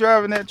really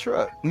driving that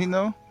truck? You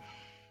know,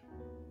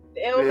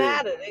 it don't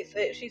matter.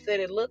 She said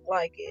it looked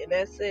like it, and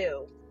that's it.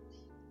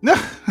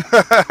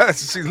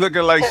 She's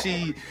looking like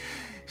she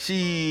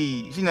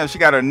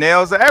got her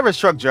nails. The average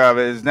truck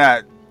driver is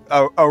not.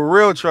 A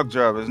real truck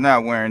driver is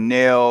not wearing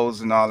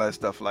nails and all that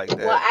stuff like that.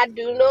 Well, I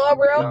do know a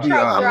real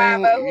truck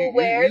driver who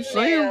wears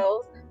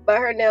nails, but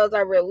her nails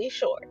are really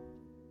short.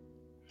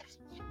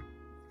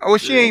 Oh, well,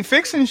 she ain't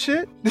fixing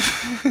shit. No,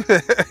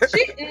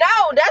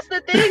 that's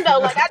the thing though.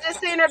 Like, I just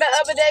seen her the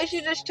other day.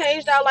 She just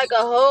changed out like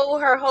her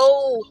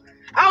whole.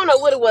 I don't know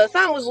what it was.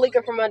 Something was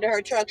leaking from under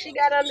her truck. She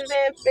got under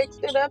there and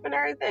fixed it up and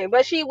everything.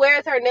 But she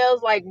wears her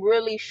nails like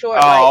really short.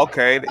 Oh,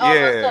 okay,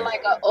 yeah. Almost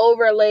like an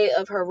overlay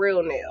of her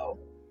real nail.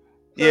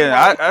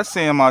 Yeah, I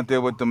see him out there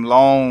with them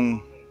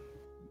long,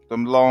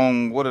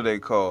 what are they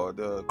called?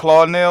 The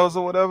claw nails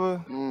or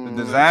whatever? The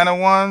designer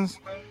ones?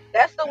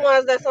 That's the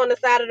ones that's on the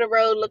side of the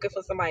road looking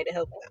for somebody to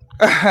help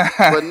them.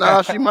 But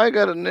nah, she might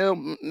got a nail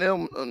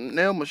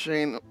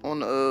machine on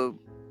the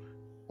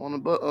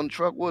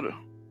truck with her.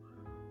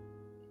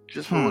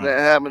 Just for when that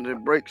happens,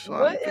 it breaks.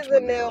 What is a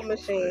nail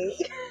machine?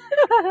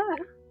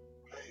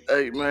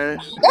 Hey man,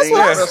 that's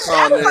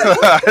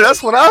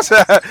what I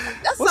said.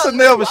 What's a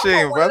nail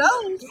machine, brother?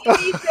 You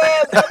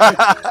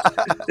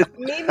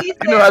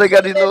know how they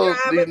got these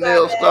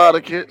nail starter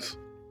kits?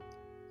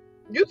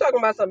 You talking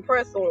about some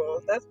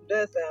press-ons? That's what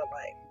that sound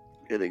like.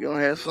 Yeah, they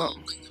gonna have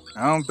something.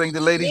 I don't think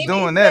the ladies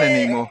doing that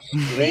anymore.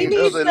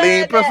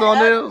 Lean press-on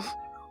nails.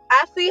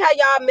 I see how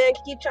y'all men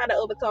keep trying to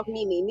overtalk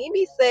Mimi.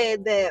 Mimi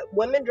said that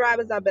women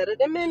drivers are better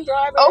than men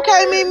drivers.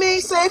 Okay, Mimi,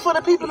 say for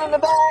the people in the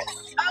back.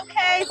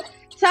 Okay.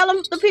 Tell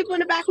them, the people in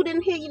the back who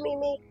didn't hear you,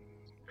 Mimi.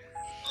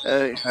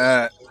 Hey,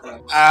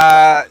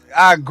 I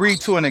agree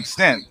to an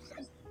extent.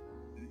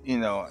 You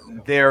know,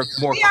 they're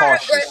more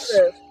cautious.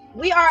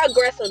 We are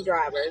aggressive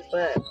drivers,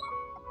 but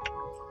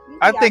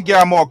I think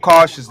y'all more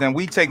cautious than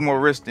we take more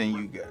risk than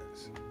you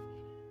guys.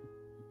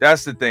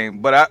 That's the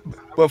thing. But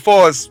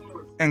for us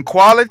in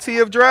quality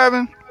of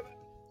driving,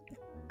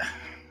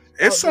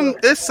 it's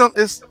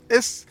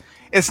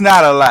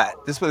not a lot.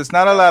 It's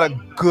not a lot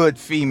of good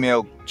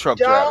female truck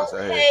drivers.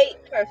 Don't hate,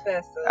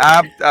 Professor.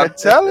 I'm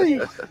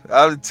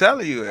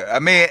telling you. I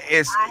mean,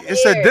 it's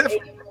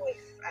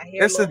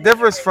a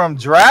difference from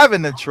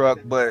driving the truck,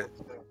 but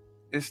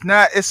It's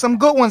not. It's some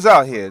good ones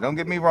out here. Don't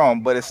get me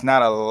wrong, but it's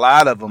not a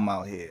lot of them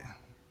out here.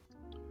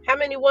 How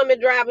many women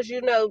drivers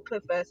you know,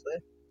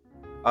 Professor?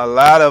 A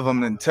lot of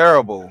them, and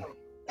terrible.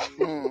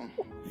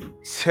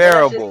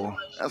 Terrible.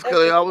 That's because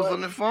they always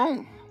on the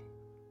phone.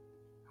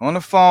 On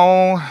the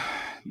phone,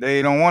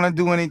 they don't want to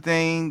do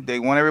anything. They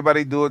want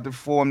everybody to do it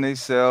for them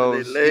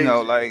themselves. You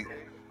know, like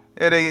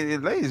they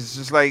lazy. It's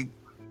just like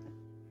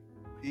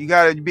you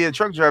gotta be a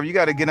truck driver. You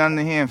gotta get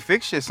under here and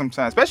fix shit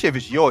sometimes, especially if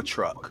it's your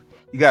truck.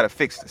 You gotta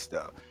fix the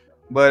stuff.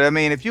 But I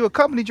mean, if you're a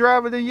company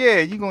driver, then yeah,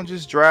 you're gonna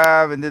just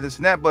drive and do this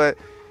and that. But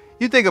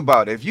you think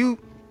about it. If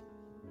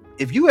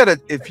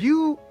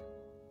you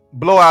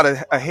blow out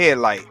a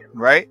headlight,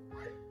 right?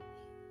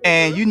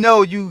 And you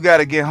know you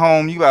gotta get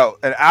home. You about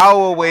an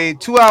hour away,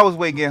 2 hours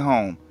away, get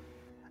home.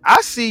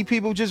 I see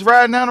people just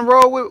riding down the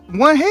road with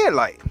one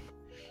headlight.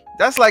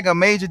 That's like a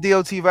major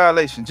DOT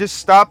violation. Just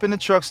stop in the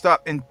truck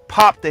stop and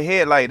pop the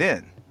headlight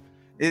in.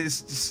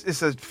 It's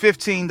a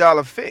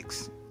 $15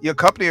 fix. Your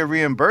company will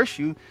reimburse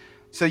you,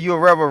 so you'll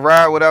rather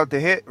ride without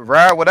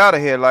a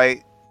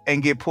headlight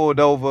and get pulled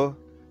over,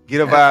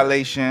 get a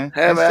violation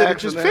instead of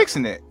just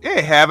fixing it. Yeah,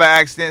 have an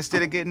accident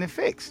instead of getting it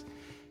fixed.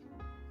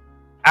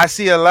 I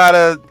see a lot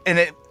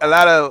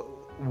of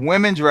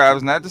women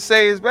drivers. Not to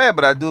say it's bad,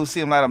 but I do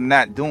see a lot of them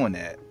not doing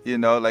that. You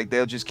know, like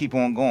they'll just keep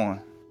on going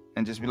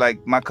and just be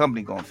like, "My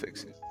company gonna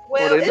fix it."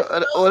 Well,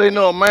 or they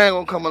know a man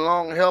gonna come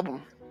along and help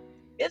them.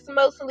 It's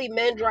mostly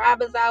men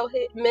drivers out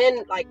here,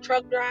 men like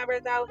truck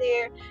drivers out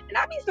here, and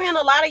I be seeing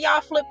a lot of y'all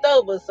flipped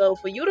over. So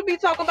for you to be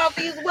talking about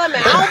these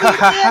women, I don't be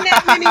seeing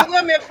that many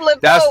women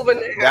flipped over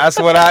now. That's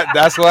what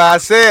I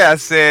said. I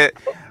said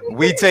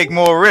we take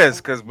more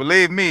risks because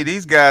believe me,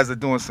 these guys are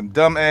doing some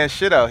dumb ass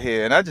shit out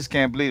here, and I just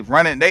can't believe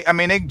running. They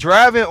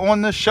driving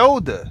on the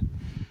shoulder.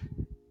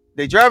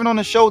 They driving on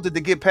the shoulder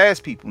to get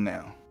past people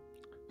now.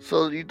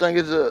 So you think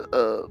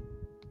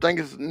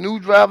it's new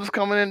drivers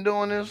coming in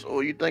doing this,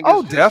 or you think?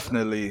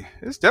 Definitely,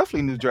 it's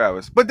definitely new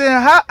drivers. But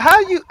then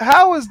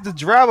how is the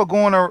driver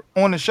going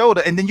on the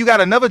shoulder, and then you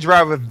got another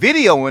driver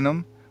videoing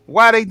them?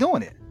 Why are they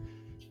doing it?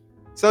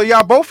 So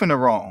y'all both in the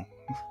wrong.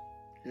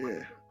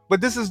 Yeah. But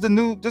this is the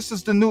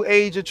new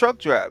age of truck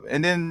driving.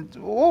 And then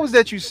what was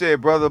that you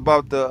said, brother,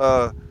 about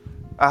the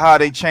how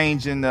they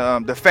changing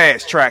the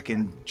fast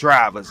tracking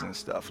drivers and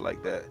stuff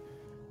like that?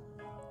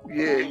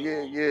 Yeah.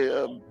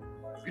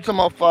 You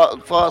talking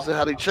about Foster,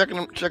 how they checking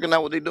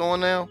out what they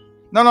doing now?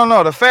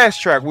 No. The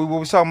fast track we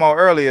were talking about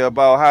earlier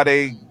about how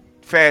they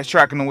fast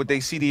tracking them with their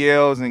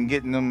CDLs and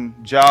getting them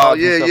jobs.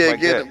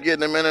 Getting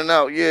them in and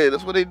out. Yeah,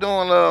 that's what they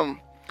doing.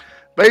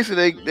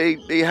 Basically,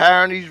 they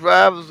hiring these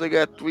drivers. They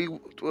got 3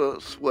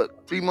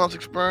 months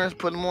experience,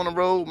 putting them on the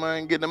road,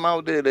 man, getting them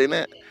out there. They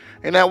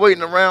not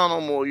waiting around no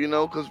more, you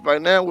know, because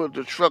right now with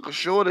the trucker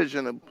shortage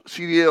and the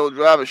CDL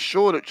driver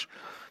shortage,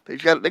 they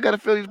got to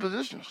fill these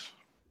positions.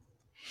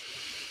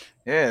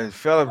 Yeah,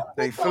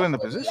 they fill in the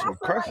position with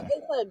crushing.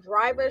 It's a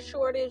driver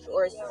shortage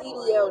or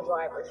CDL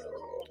driver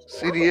shortage?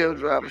 CDL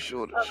driver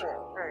shortage. Okay,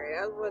 all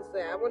right. I was going to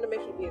say, I want to make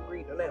sure we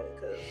agreed on that one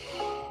because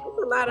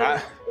there's a lot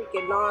of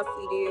freaking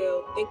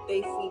non-CDL think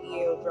they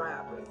CDL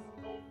drivers.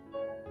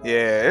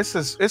 Yeah,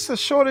 it's a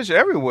shortage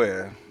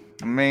everywhere.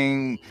 I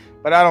mean,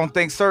 but I don't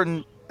think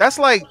that's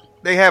like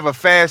they have a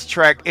fast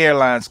track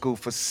airline school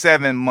for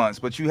 7 months,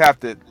 but you have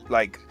to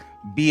like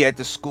be at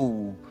the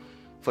school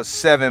for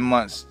 7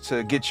 months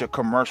to get your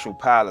commercial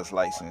pilot's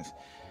license.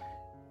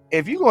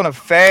 If you're going to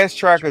fast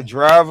track a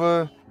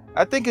driver,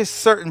 I think it's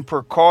certain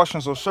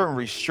precautions or certain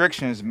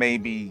restrictions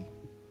maybe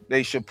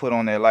they should put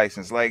on their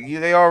license. Like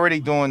they already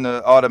doing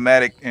the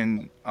automatic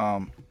and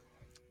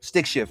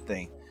stick shift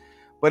thing,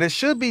 but it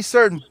should be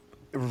certain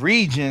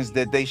regions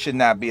that they should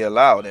not be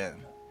allowed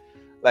in,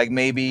 like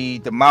maybe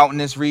the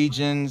mountainous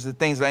regions, the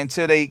things like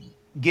until they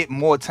get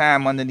more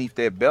time underneath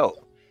their belt.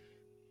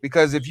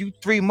 Because if you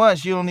 3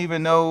 months, you don't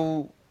even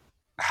know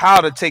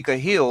how to take a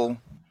hill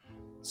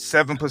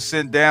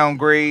 7%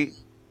 downgrade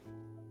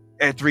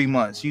at 3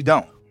 months. You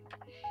don't.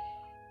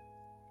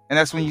 And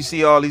that's when you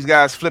see all these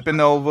guys flipping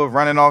over,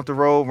 running off the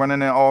road,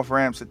 running in off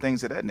ramps and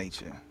things of that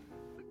nature.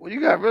 Well, you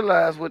got to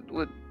realize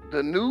with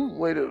the new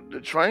way to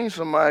train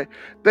somebody,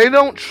 they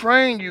don't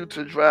train you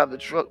to drive the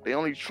truck. They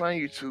only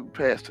train you to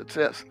pass the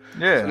test.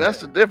 Yeah. So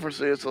that's the difference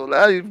here. So a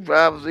lot of these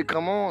drivers, they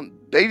come on,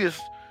 they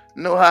just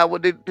know how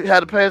to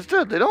pass the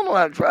test. They don't know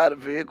how to drive the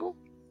vehicle.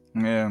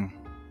 Yeah.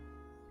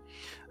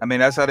 I mean,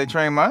 that's how they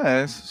train my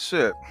ass.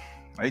 Shit.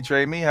 They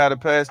train me how to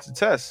pass the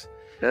test.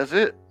 That's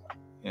it.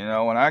 You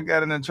know, when I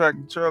got in the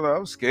tractor trailer, I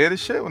was scared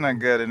as shit when I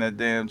got in that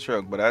damn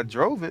truck, but I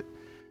drove it.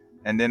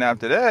 And then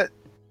after that,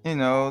 you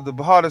know, the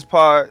hardest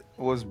part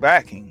was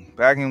backing.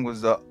 Backing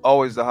was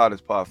always the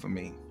hardest part for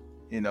me,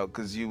 you know,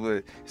 because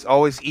it's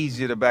always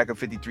easier to back a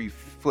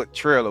 53-foot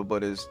trailer,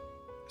 but it's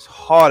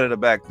harder to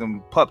back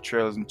them pup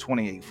trailers and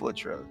 28-foot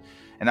trailers.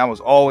 And I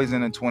was always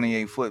in a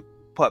 28-foot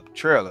pup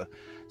trailer.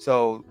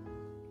 So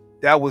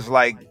that was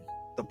like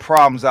the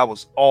problems I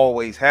was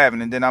always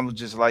having. And then I was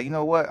just like, you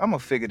know what? I'm going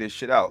to figure this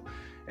shit out.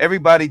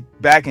 Everybody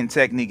backing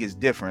technique is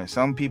different.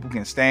 Some people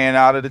can stand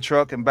out of the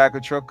truck and back a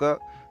truck up.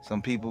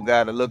 Some people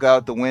got to look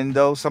out the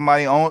window.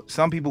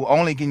 Some people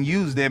only can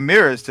use their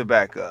mirrors to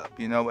back up.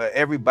 But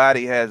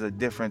everybody has a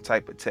different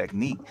type of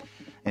technique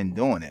in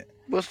doing it.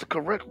 What's the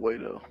correct way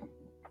though?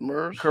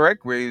 Mirrors?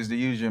 Correct way is to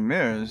use your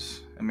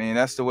mirrors. I mean,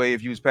 that's the way.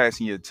 If you was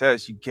passing your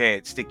test, you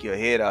can't stick your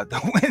head out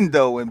the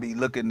window and be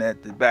looking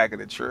at the back of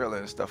the trailer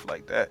and stuff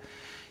like that.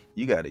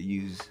 You got to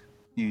use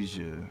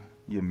your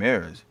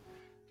mirrors.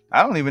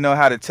 I don't even know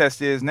how the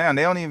test is now. I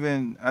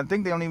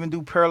think they don't even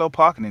do parallel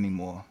parking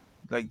anymore.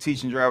 Like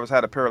teaching drivers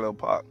how to parallel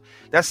park.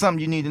 That's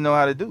something you need to know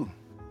how to do.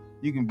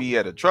 You can be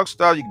at a truck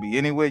stop, you can be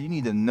anywhere. You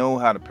need to know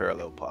how to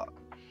parallel park.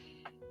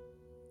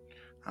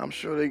 I'm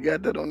sure they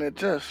got that on their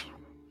test.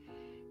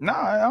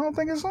 Nah, I don't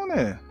think it's on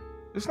there.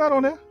 It's not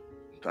on there.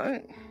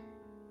 Dang.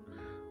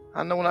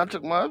 I know when I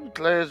took my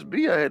class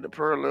B, I had the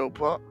parallel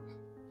park.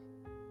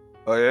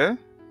 Oh yeah?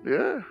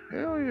 Yeah,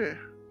 hell yeah.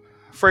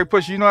 Freight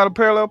Push, you know how to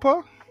parallel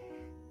park?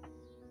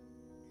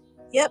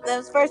 Yep, that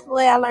was the first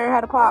way I learned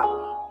how to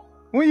park.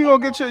 When you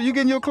gonna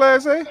getting your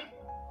class A?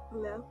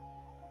 No.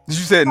 You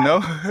said no?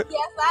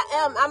 Yes,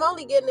 I am. I'm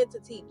only getting it to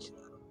teach.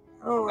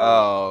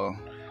 Oh.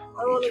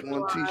 Each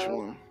one teach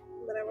one.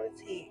 But I want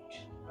to teach.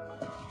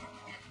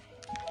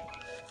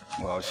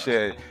 Well,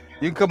 shit.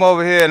 You can come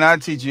over here and I'll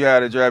teach you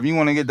how to drive. You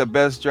want to get the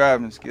best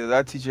driving skills,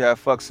 I'll teach you how to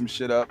fuck some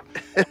shit up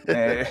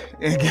and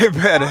get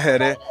better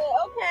at it.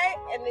 Okay.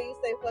 And then you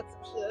say fuck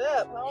some shit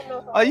up. I don't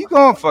know. Oh, you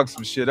gonna fuck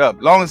some shit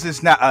up. Long as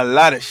it's not a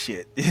lot of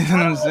shit. You know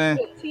what I'm saying?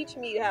 Teach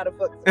me how to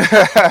fuck some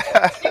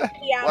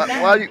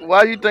shit.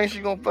 Why you think she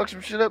gonna fuck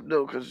some shit up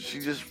though? Cause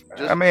she just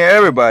I mean,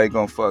 everybody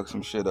gonna fuck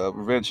some shit up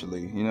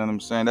eventually. You know what I'm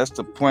saying? That's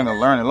the point of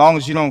learning. As long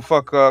as you don't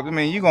fuck up. I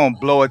mean, you gonna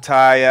blow a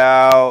tire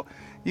out.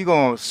 You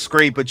gonna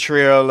scrape a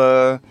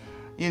trailer.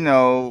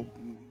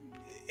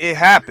 It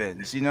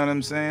happens. You know what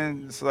I'm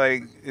saying? It's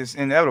like it's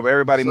inevitable.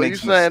 Everybody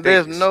makes mistakes. You saying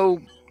there's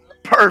no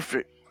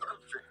perfect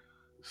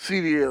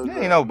CDL? There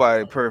ain't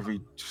nobody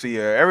perfect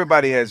CDL.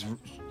 Everybody has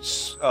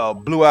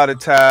blew out a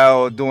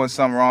tire, doing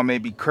something wrong,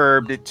 maybe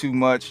curbed it too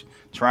much,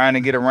 trying to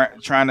get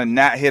around, trying to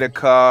not hit a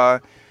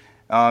car.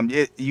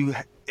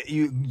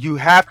 You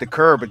have to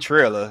curb a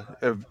trailer.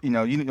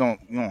 You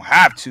don't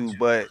have to,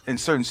 but in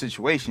certain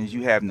situations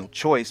you have no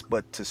choice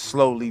but to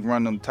slowly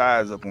run them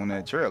tires up on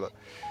that trailer.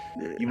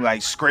 Yeah. You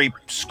might scrape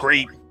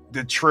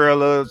the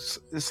trailer.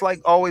 It's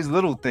like always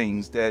little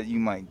things that you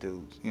might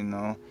do,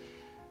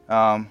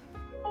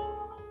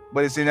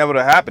 but it's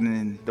inevitable to happen.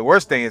 And the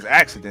worst thing is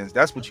accidents.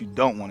 That's what you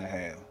don't want to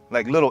have.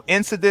 Like little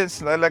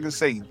incidents, like I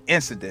say,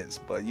 incidents,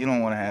 but you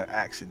don't want to have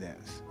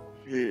accidents.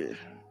 Yeah,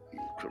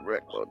 you're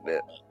correct about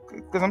that.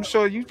 Because I'm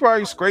sure you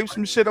probably scraped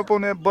some shit up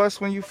on that bus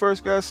when you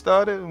first got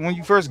started, when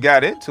you first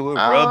got into it,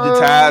 rubbed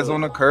the tires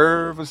on the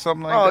curve or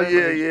something like that.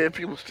 Oh, yeah,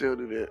 people still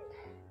do that.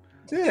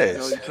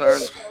 Yes. You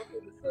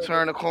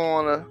turn the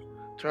corner,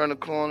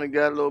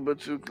 got a little bit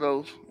too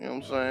close, you know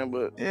what I'm saying?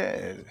 But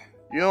yeah.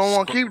 You don't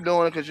want to keep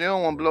doing it because you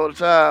don't want to blow the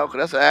tire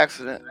because that's an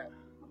accident.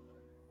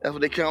 That's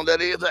what they count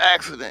that is, an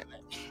accident.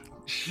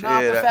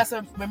 No,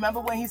 Professor, remember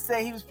when he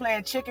said he was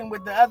playing chicken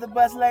with the other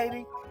bus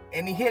lady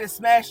and he hit and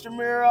smashed the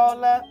mirror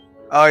all up?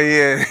 Oh,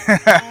 yeah.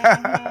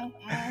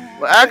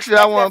 Well, actually,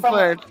 I wasn't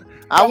playing.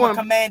 I want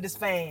a Commanders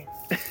fan.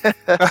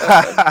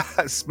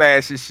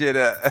 Smashing shit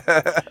up.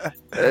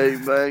 Hey,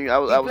 man. I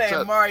was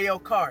playing Mario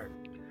Kart.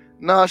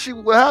 No,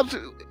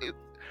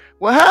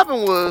 what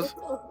happened was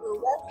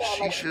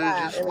she should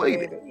have just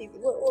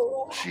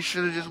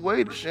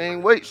waited. She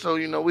ain't wait. So,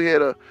 we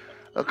had a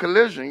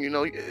collision.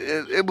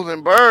 It was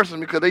embarrassing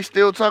because they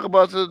still talk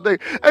about it to this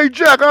day. Hey,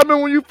 Jack, I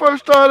remember when you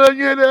first started and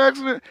you had that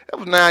accident. That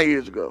was 9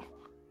 years ago.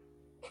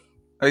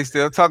 Are you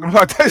still talking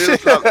about that shit?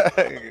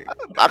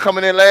 I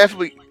coming in last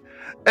week.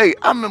 Hey,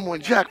 I remember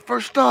when Jack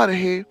first started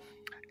here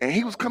and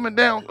he was coming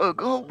down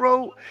Gold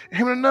Road,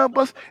 him and another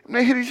bus, and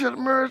they hit each other's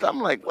mirrors.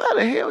 I'm like, why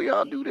the hell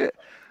y'all do that?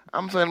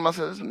 I'm saying to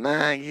myself, it's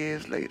 9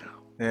 years later.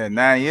 Yeah,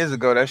 9 years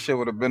ago, that shit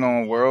would have been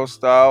on World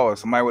Star, or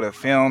somebody would have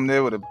filmed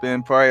it, would have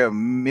been probably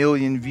 1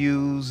 million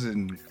views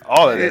and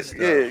all of that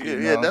stuff.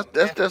 Yeah.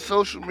 That's that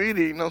social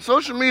media.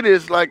 Social media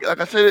is like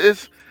I said,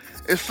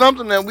 it's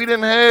something that we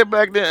didn't have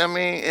back then. I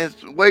mean,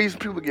 it's ways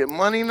people get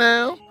money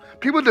now.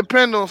 People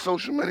depend on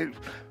social media.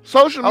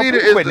 Social media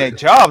is quitting their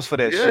jobs for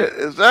that shit.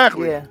 Yeah,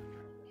 exactly.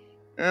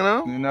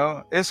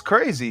 Yeah. It's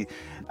crazy.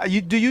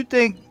 Do you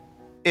think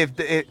if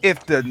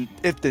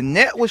the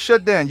net was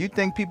shut down, you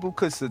think people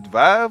could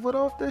survive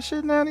without that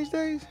shit now these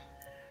days?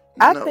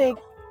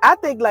 I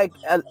think like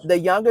the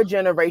younger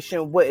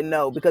generation wouldn't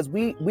know because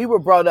we were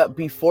brought up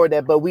before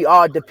that, but we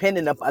are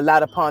dependent a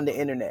lot upon the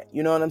internet.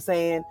 You know what I'm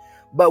saying?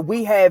 But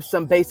we have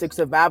some basic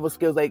survival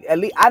skills. Like at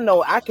least I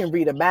know I can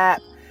read a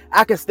map.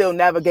 I can still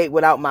navigate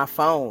without my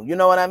phone. You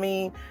know what I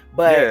mean?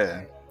 But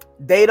yeah.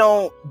 They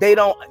don't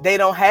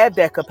have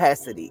that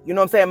capacity. You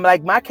know what I'm saying?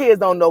 Like my kids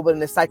don't know what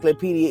an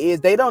encyclopedia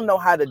is. They don't know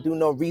how to do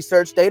no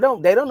research. They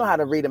don't know how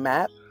to read a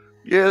map.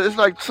 Yeah, it's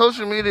like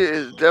social media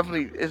is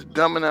definitely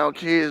dumbing our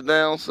kids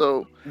down.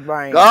 So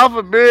right. God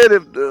forbid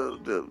if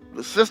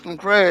the system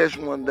crashed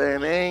one day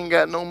and they ain't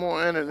got no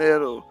more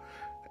internet or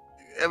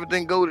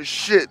everything go to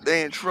shit,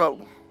 they in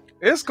trouble.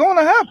 It's going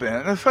to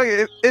happen.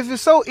 If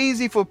it's so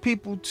easy for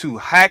people to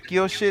hack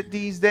your shit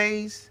these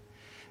days,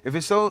 if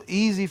it's so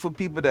easy for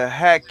people to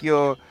hack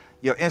your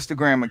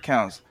Instagram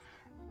accounts,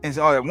 and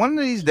so one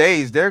of these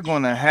days they're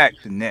going to hack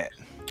the net.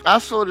 I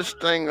saw this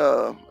thing. It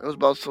was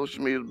about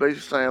social media. It was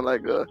basically saying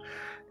like,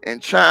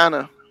 in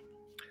China,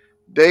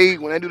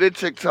 when they do their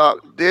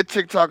TikTok is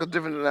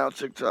different than our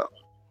TikTok.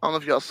 I don't know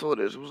if y'all saw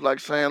this. It was like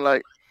saying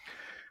like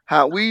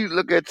how we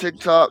look at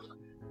TikTok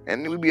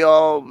and we be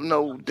all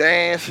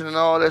dancing and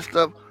all that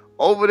stuff.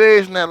 Over there,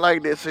 it's not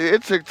like that. See,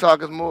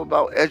 TikTok is more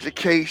about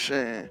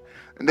education,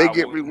 and they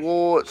get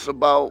rewards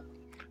about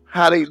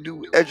how they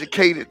do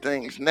educated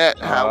things, not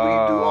how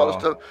we do all the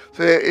stuff.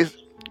 So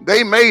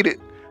they made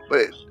it,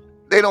 but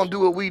they don't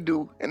do what we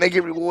do, and they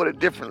get rewarded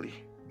differently.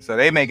 So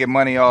they making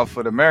money off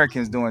of the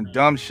Americans doing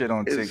dumb shit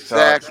on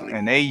TikTok,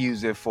 and they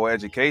use it for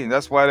education.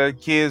 That's why their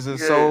kids are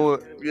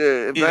so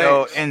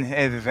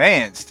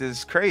advanced.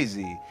 It's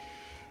crazy.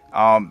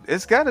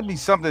 It's got to be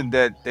something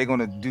that they're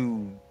gonna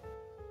do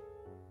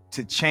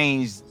to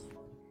change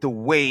the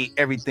way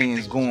everything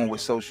is going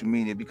with social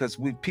media, because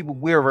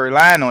we're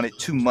relying on it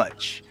too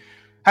much.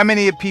 How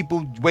many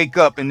people wake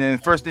up and then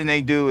first thing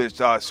they do is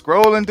start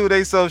scrolling through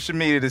their social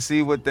media to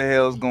see what the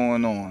hell's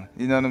going on?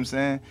 You know what I'm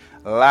saying?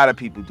 A lot of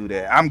people do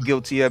that. I'm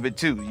guilty of it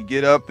too. You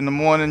get up in the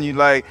morning, you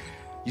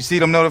see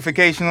them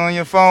notifications on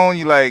your phone,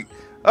 you like,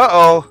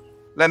 uh-oh,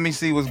 let me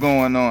see what's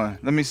going on.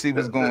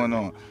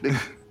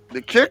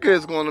 The kicker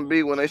is going to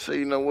be when they say,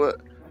 you know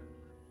what,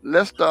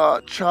 let's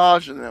start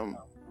charging them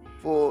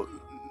for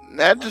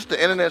not just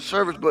the internet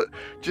service, but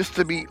just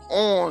to be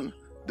on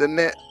the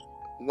net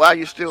while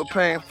you're still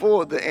paying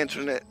for the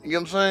internet. You know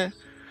what I'm saying?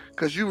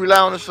 Because you rely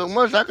on it so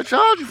much, I could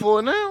charge you for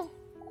it now.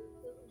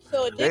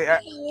 So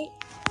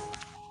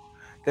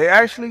they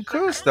actually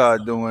could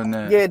start doing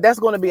that. Yeah, that's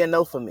going to be a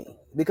no for me.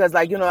 Because,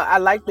 I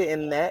like the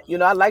internet.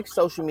 I like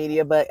social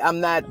media, but I'm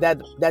not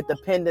that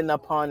dependent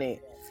upon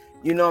it.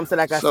 You know what I'm saying?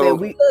 Like I said,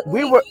 we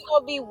were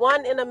gonna be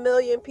 1 in a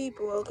million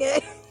people,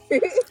 okay?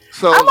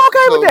 So I'm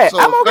okay with that.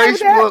 I'm okay with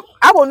that.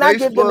 I will not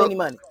give them any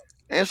money.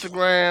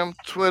 Instagram,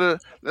 Twitter.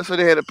 Let's say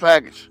they had a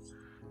package.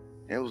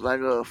 It was like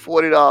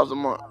 $40 a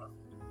month.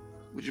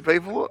 Would you pay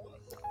for it?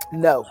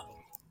 No.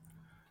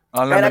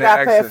 Unlimited and I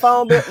gotta pay a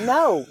phone bill.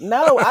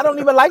 No, I don't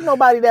even like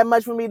nobody that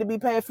much for me to be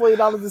paying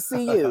 $40 to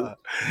see you.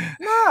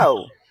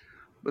 No.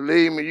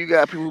 Believe me, you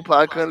got people who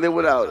probably couldn't live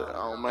without it.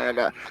 Oh man,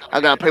 I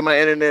got to pay my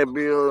internet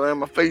bill and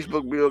my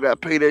Facebook bill. Got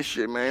to pay that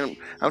shit, man.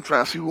 I'm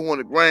trying to see who won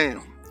the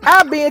gram.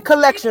 I'll be in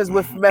collections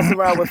with messing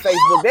around with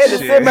Facebook. They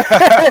just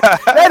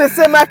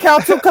send my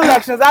account to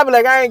collections. I'll be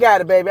like, I ain't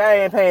got it, baby.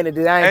 I ain't paying it.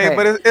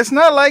 But it's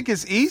not like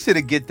it's easy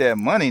to get that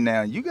money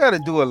now. You got to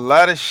do a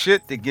lot of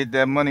shit to get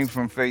that money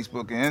from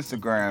Facebook and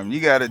Instagram. You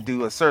got to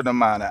do a certain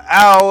amount of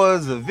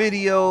hours of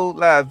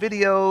live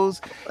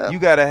videos. You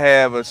got to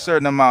have a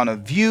certain amount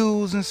of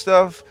views and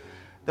stuff.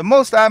 The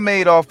most I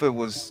made off it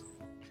was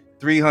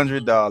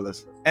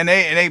 $300, and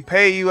they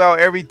pay you out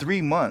every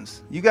 3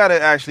 months. You got to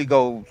actually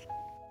go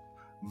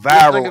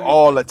viral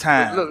all the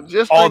time. Look,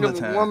 just think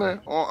of a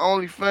woman on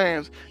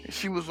OnlyFans, and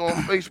she was on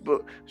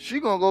Facebook. She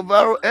gonna go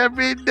viral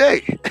every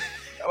day.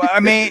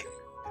 I mean,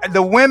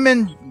 the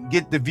women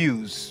get the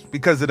views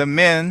because of the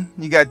men.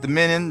 You got the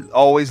men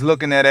always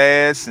looking at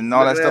ass and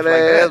all that stuff like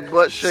that.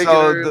 Butt shaking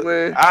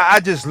everywhere. I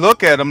just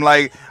look at them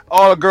like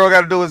all a girl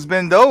got to do is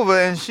bend over,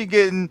 and she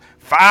getting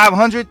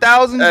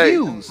 500,000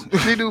 views.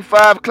 She do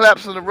 5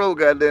 claps in a row.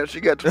 Goddamn, she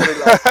got 20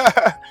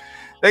 likes.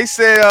 They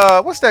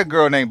said, what's that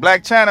girl named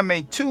Black China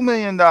made $2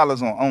 million on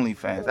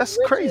OnlyFans. That's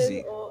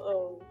crazy.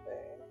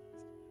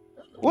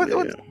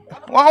 Well,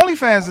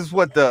 OnlyFans is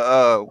what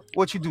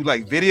you do,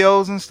 like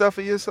videos and stuff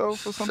of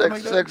yourself or something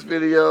like that? Sex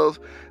videos.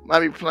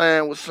 Might be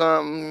playing with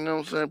something, you know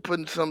what I'm saying?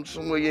 Putting something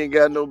somewhere you ain't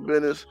got no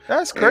business.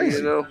 That's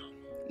crazy. And,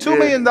 $2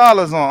 million on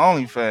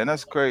OnlyFans.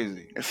 That's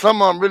crazy. And some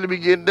of them really be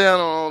getting down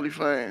on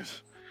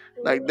OnlyFans.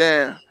 Like,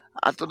 damn,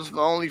 I thought this was for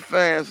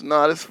OnlyFans.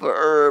 Nah, this is for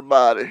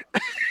everybody.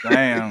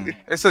 Damn.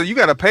 So you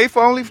got to pay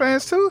for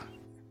OnlyFans too?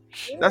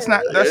 That's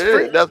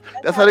free.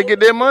 That's how they get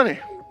their money.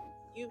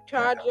 You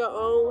charge your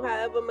own,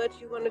 however much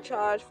you want to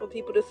charge for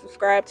people to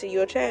subscribe to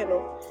your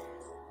channel.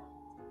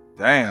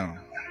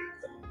 Damn.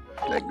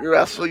 That girl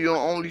I saw you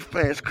on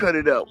OnlyFans, cut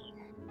it out.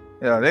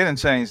 Yeah, they done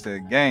changed the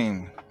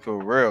game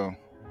for real.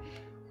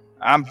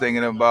 I'm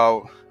thinking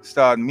about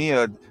starting me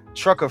a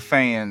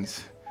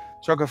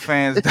truckerfans.com.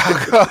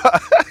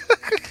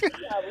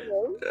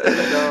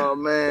 Oh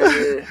man,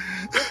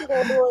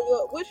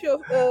 what's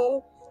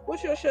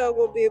your show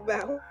gonna be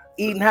about?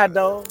 Eating hot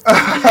dogs.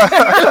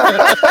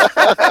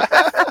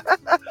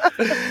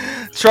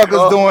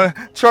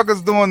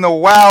 Truckers doing the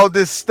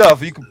wildest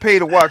stuff. You can pay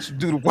to watch you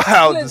do the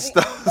wildest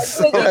stuff.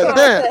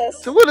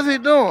 So what is he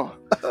doing?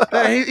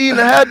 He's eating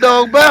a hot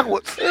dog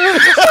backwards.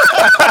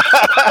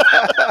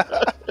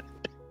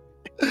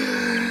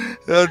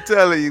 I'm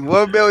telling you,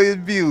 1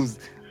 million views.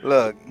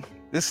 Look,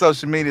 this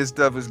social media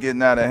stuff is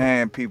getting out of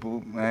hand,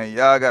 people. Man,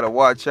 y'all gotta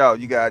watch out.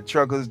 You got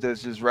truckers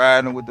that's just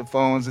riding with the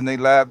phones in their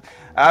lap.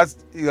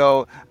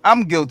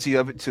 I'm guilty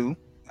of it too.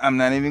 I'm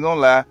not even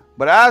gonna lie.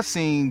 but I've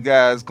seen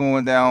guys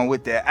going down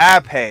with their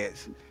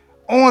iPads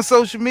on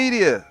social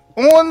media,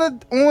 on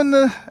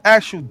the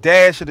actual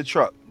dash of the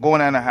truck, going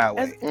down the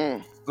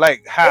highway.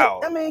 Like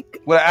how? I mean,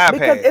 with an iPad.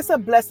 Because it's a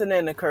blessing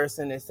and a curse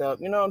in itself.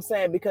 You know what I'm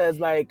saying? Because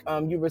like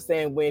you were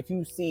saying, if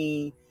you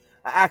see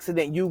an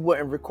accident, you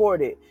wouldn't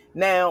record it.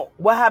 Now,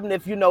 what happened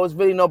if it's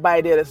really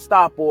nobody there to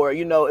stop, or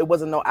it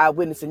wasn't no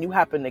eyewitness, and you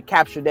happen to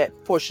capture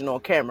that portion on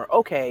camera?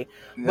 Okay,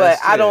 but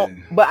I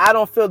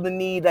don't feel the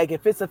need, like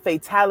if it's a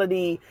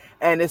fatality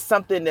and it's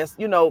something that's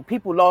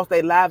people lost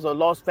their lives or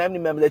lost family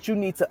members, that you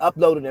need to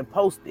upload it and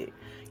post it.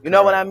 You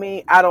know what I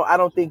mean? I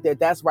don't think that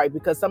that's right,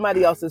 because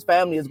somebody else's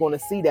family is going to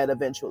see that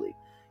eventually.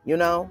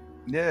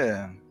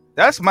 Yeah,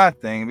 that's my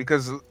thing,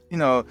 because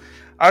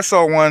I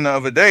saw one the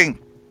other day.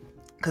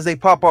 Because they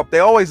pop up,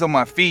 they're always on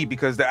my feed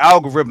because the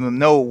algorithm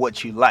know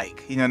what you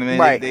like. You know what I mean?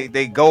 Right.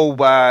 They go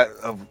by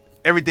of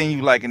everything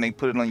you like and they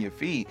put it on your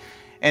feed.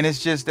 And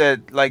it's just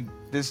that, like,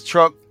 this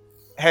truck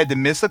had to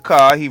miss a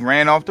car. He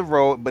ran off the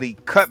road, but he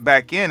cut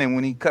back in. And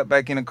when he cut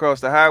back in across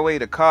the highway,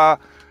 the car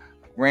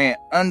ran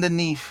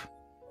underneath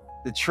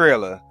the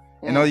trailer.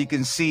 And all you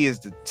can see is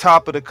the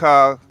top of the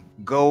car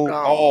go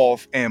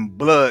off and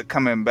blood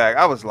coming back.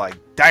 I was like,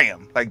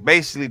 damn. Like,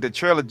 basically the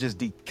trailer just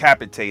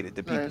decapitated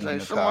the people in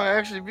the someone car.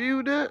 actually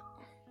viewed that?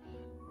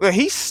 Well,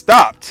 he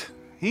stopped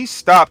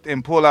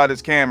and pulled out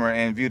his camera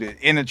and viewed it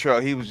in the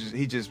truck. He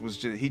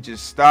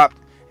just stopped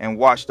and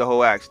watched the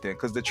whole accident,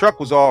 because the truck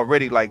was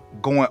already like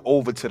going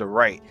over to the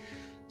right.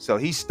 So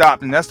he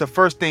stopped, and that's the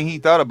first thing he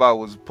thought about,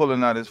 was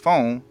pulling out his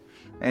phone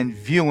and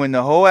viewing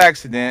the whole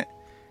accident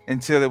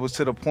until it was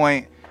to the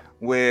point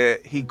where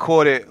he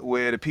caught it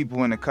where the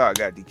people in the car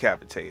got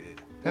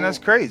decapitated. And that's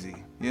crazy,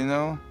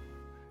 That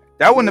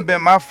wouldn't have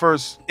been my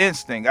first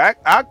instinct.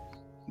 I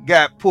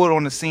got pulled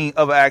on the scene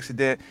of an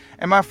accident,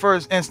 and my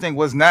first instinct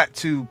was not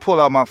to pull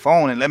out my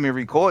phone and let me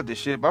record this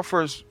shit. My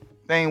first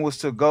thing was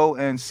to go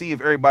and see if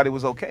everybody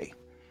was okay.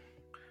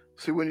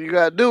 See, when you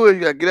gotta do it, you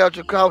gotta get out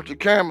your car with your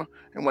camera,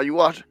 and while you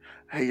watching,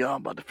 hey, y'all,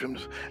 I'm about to film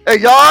this. Hey,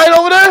 y'all all right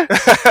over there?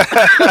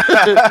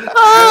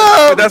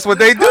 That's what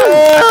they do.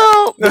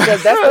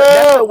 Because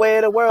that's the way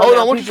of the world. Hold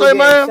on, what you say,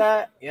 man?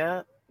 Shot,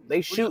 yeah,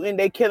 they shooting,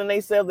 they killing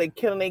themselves, they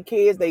killing their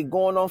kids, they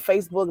going on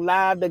Facebook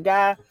Live. The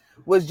guy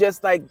was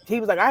just like, he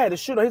was like, I had a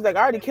shooter. He's like,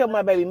 I already killed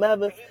my baby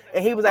mother,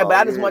 and he was like, but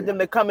I just want them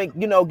to come and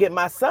get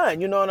my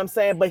son. You know what I'm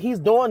saying? But he's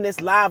doing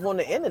this live on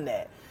the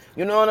internet.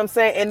 You know what I'm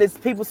saying? And it's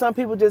some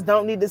people just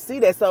don't need to see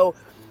that. So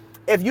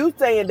if you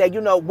saying that,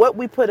 what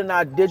we put in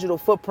our digital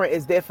footprint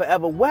is there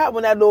forever, what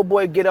when that little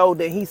boy get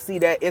older and he see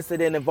that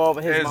incident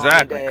involving his mom and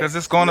dad? Exactly, because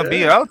it's going to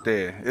be out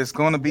there. It's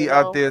going to be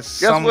out there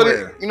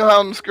somewhere. You know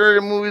how in the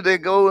scary movies they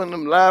go in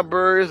them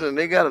libraries and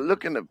they got to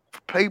look in the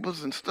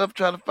papers and stuff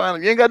trying to find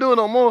them. You ain't got to do it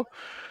no more.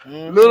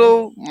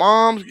 Little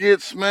moms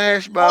get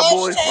smashed by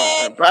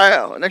boyfriend.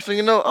 Wow. Next thing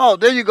you know, oh,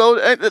 there you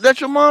go. That's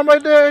your mom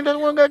right there. Ain't that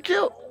one got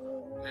killed?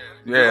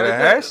 Yeah, the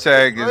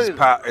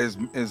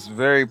hashtag is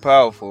very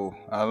powerful.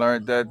 I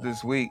learned that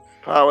this week.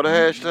 Power the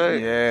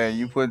hashtag. Yeah,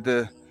 you put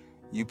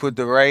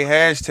the right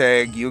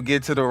hashtag, you'll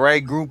get to the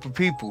right group of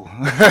people,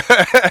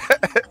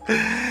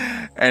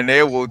 and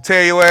they will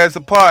tear your ass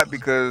apart,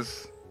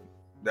 because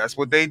that's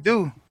what they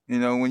do.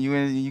 When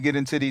you get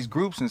into these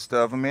groups and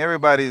stuff. I mean,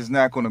 everybody is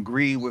not going to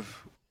agree with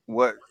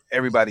what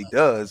everybody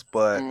does,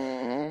 but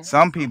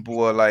some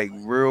people are like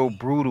real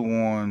brutal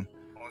on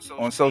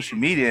social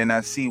media, and I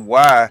see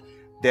why.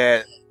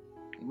 That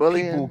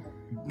bullying.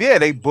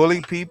 They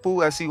bully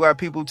people. I see why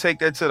people take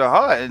that to the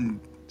heart and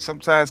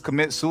sometimes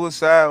commit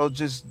suicide or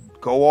just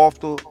go off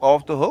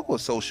the hook with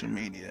social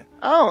media.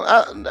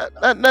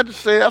 Not to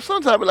say. I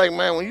sometimes be like,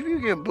 man, when you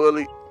get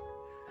bullied,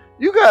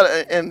 you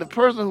gotta, and the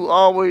person who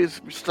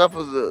always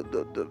suffers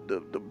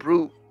the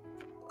brute.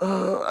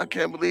 I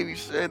can't believe you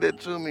said that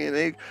to me, and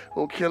they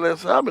gonna kill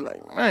us. I'll be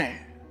like, man.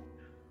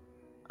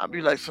 I'll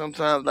be like,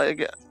 sometimes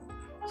like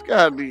it's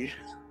gotta be. I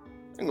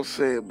ain't gonna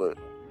say it, but.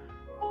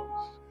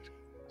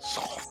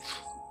 Soft.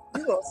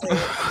 You gonna say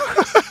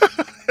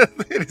it?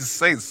 They didn't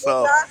say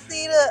soft. Y'all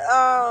see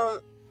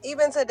the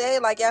even today,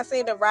 like y'all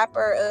seen the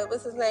rapper,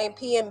 what's his name,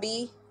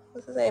 PNB?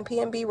 What's his name,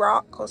 PNB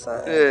Rock or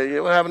something? Yeah.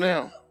 What happened to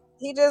him?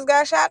 He just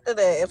got shot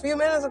today, a few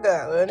minutes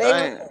ago. And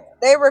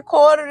they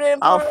recorded it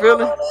and put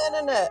it on the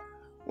internet.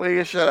 Where he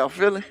get shot out?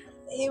 Philly?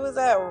 He was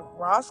at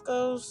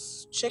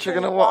Roscoe's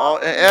Chicken and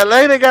Waffles. In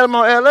L.A.? They got him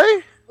on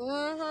L.A.?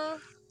 Mm-hmm.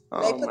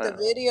 They put the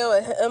video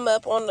of him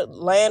up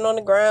laying on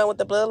the ground with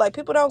the blood. Like,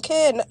 people don't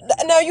care.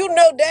 Now, you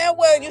know damn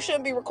well you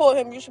shouldn't be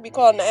recording him. You should be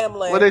calling the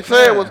ambulance. What they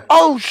said was,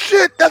 oh,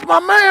 shit, that's my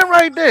man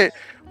right there.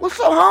 What's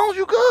up, Holmes?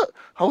 You good?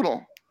 Hold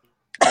on.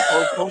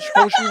 Post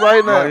you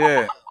right now. Oh,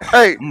 yeah.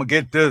 Hey. I'm going to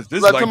get this.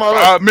 This is like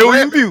 5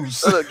 million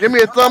views. Give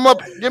me a thumb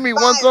up. Give me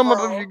one thumb up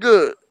if you're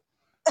good.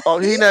 Oh,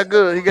 he not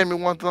good. He gave me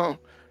one thumb.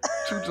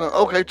 2 thumbs.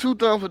 Okay, 2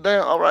 thumbs for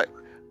down. All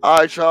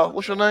right, y'all.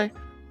 What's your name?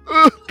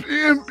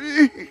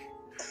 PNB.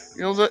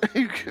 You know what I'm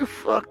saying? You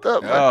fucked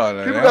up, man.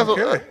 Oh, people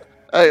got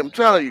hey, I'm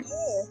telling you.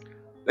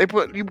 They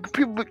put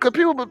because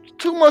people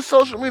too much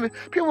social media.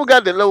 People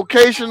got their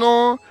location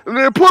on, and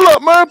they pull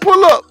up, man,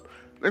 pull up.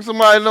 Then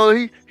somebody know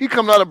he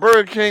coming out of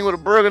Burger King with a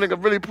burger,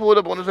 nigga really pulled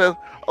up on his head.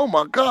 Oh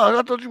my God,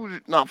 I thought you was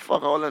nah,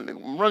 fuck all that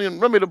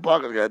nigga. Run me the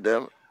pockets,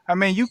 goddamn it. I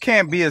mean, you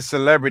can't be a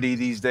celebrity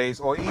these days,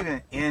 or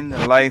even in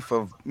the life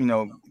of in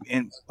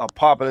a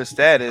popular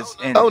status,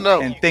 Oh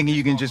no. and thinking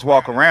you can just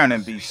walk around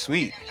and be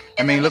sweet.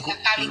 I mean, look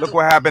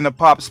what happened to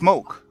Pop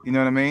Smoke. You know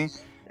what I mean?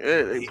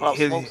 Yeah, they Pop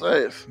Smoke's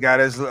ass.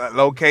 Got his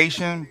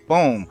location,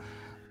 boom.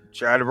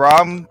 Tried to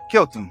rob him,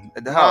 killed him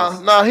at the house.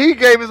 Nah, he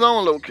gave his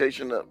own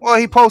location up. Well,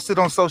 he posted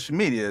on social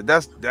media.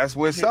 That's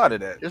where it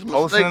started at. His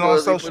Posting mistake on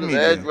was social he put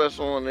media. his address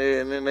on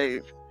there, and then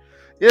they.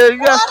 Yeah, you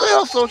gotta stay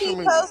on social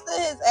media. He posted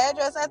his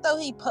address. I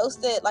thought he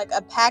posted like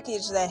a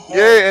package that had.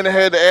 Yeah, and it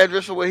had the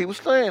address of where he was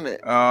staying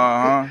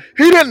at.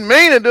 He didn't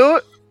mean to do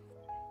it.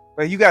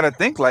 But you gotta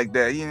think like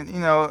that, you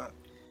know.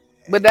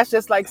 But that's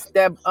just like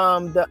that.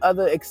 The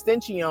other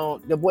Extension,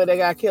 the boy that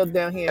got killed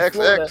down here in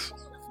Florida.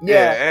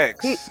 Yeah,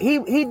 X.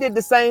 He did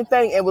the same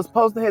thing and was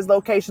posting his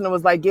location and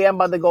was like, yeah, I'm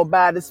about to go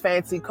buy this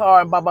fancy car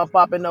and blah blah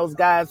blah, and those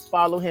guys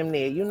follow him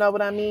there. You know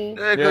what I mean?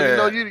 Yeah,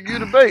 because you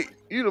the bait,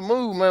 you the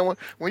move, man.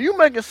 When you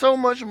making so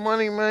much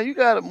money, man, you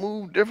gotta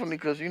move differently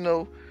because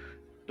the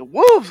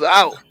wolves are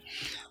out.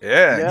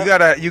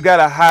 Yeah, you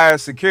gotta hire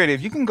security.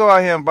 If you can go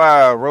out here and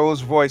buy a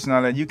Rolls Royce and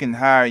all that, you can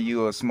hire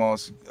you a small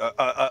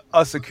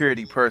a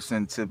security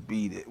person to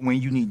be there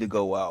when you need to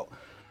go out.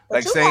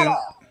 But like saying.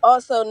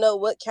 Also know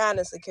what kind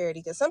of security,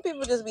 because some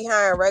people just be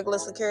hiring regular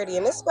security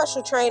and it's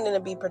special training to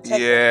be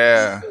protected.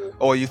 Yeah,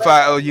 or you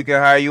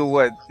can hire you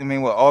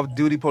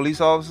off-duty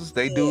police officers.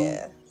 They do,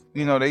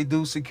 they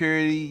do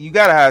security. You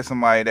gotta have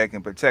somebody that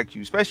can protect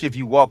you, especially if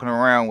you walking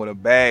around with a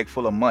bag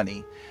full of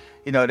money.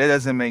 That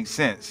doesn't make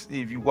sense.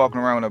 If you're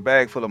walking around with a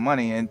bag full of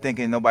money and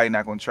thinking nobody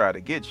not gonna try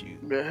to get you.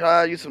 They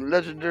hire you some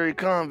legendary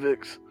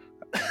convicts.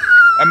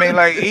 I mean,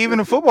 like even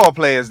the football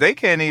players, they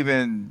can't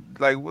even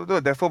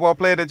that football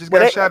player that just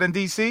got shot in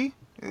DC.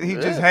 He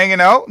just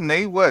hanging out, and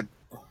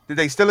did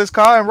they steal his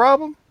car and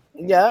rob him?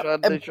 Yeah,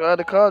 they tried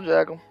to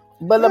carjack him.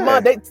 But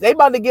Lamar, they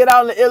about to get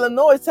out in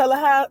Illinois. Tell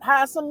her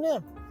hire some of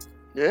them.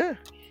 Yeah,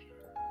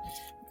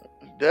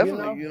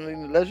 definitely.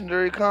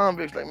 Legendary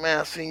convicts. Like,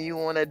 man, I seen you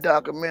on that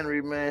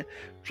documentary, man.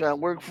 Trying to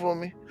work for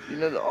me.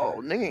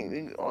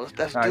 Nigga,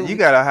 that's you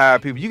gotta hire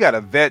people. You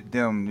gotta vet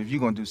them if you're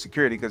gonna do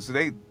security, because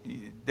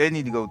they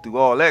need to go through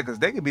all that, because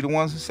they could be the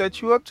ones who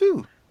set you up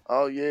too.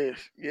 Oh yes,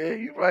 yeah,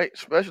 you're right.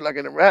 Especially like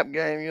in the rap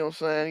game, you know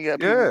what I'm saying. You got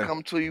people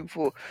come to you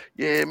for,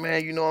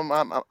 man,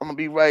 I'm gonna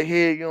be right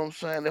here. You know what I'm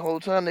saying. The whole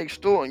time they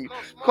extorting you.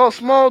 Called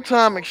small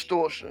time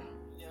extortion.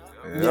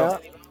 Yeah,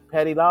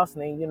 petty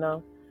larceny,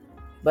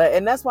 But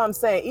and that's why I'm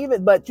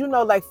saying but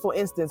like for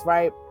instance,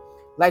 right,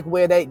 like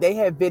where they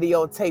had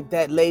videotaped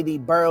that lady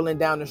barreling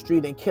down the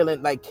street and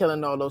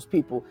killing all those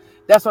people.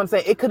 That's what I'm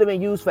saying. It could have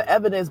been used for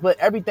evidence, but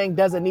everything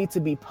doesn't need to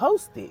be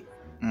posted.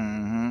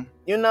 Mm-hmm.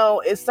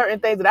 It's certain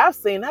things that I've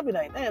seen. I'd be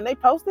like, man, they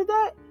posted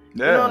that?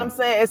 Yeah. You know what I'm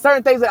saying? It's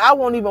certain things that I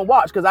won't even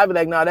watch because I'd be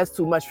like, no, that's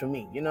too much for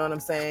me. You know what I'm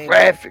saying?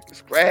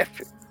 It's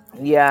graphic.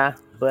 Yeah,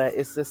 but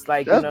it's just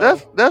like,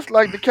 that's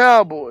like the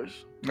Cowboys.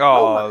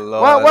 Oh,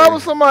 Lord. Why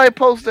would somebody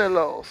post that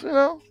loss,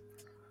 That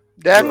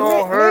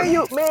gonna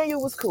hurt. Man, you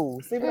was cool.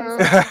 See what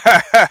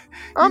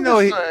I'm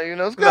just saying,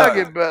 it's gotta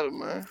get better,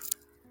 man.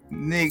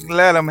 Nick,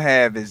 let him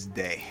have his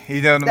day.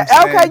 You know what I'm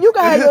saying? Okay, you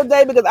can have your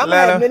day because I'm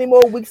gonna have many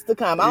more weeks to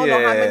come. I don't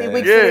know how many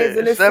weeks it is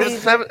in this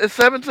season. It's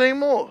 17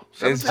 more.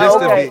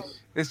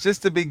 It's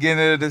just the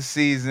beginning of the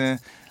season.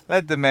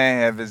 Let the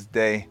man have his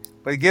day.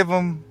 But give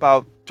him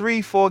about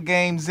 3-4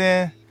 games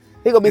in.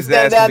 He gonna be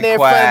standing down there in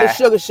front of the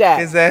Sugar Shack.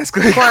 His ass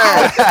crying. He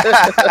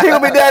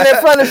gonna be down there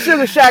in front of the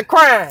Sugar Shack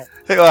crying.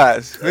 Hey,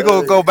 guys, we're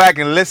going to go back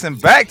and listen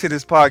back to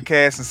this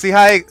podcast and see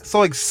how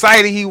so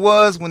excited he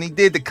was when he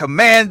did the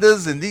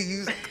Commanders and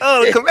the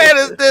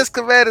Commanders this,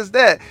 Commanders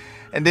that.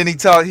 And then he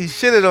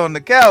shitted on the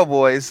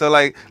Cowboys. So,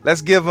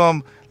 let's give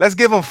him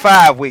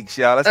 5 weeks,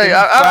 y'all. Let's give him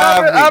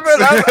 5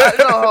 weeks.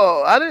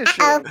 I didn't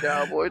shit on the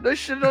Cowboys. They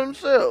shitted on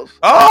themselves.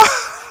 Oh!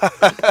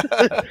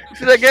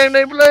 See that game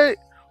they played?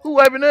 Who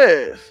wiping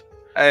their ass?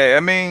 Hey, I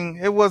mean,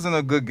 it wasn't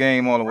a good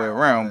game all the way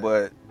around,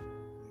 but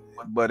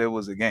it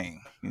was a game.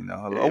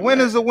 A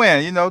win is a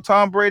win.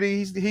 Tom Brady,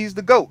 he's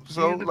the GOAT.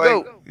 So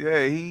GOAT.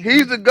 Yeah,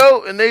 he's the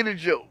GOAT and they the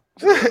joke.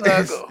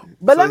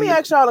 But let me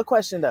ask y'all a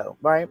question though,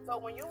 right?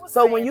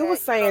 So when you were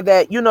saying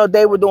that,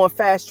 they were doing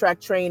fast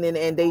track training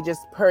and they just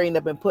hurrying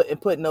up and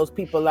putting those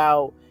people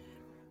out.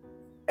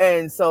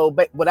 And so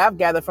what I've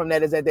gathered from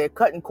that is that they're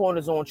cutting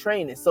corners on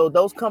training. So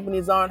those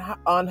companies aren't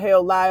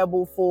held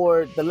liable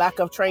for the lack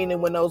of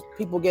training when those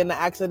people get into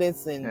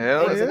accidents and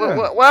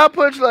Well, I'll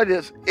put it like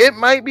this. It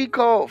might be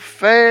called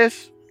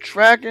fast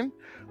tracking,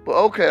 but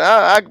okay,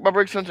 I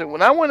break something.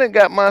 When I went and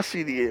got my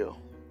CDL,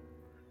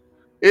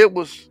 it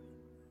was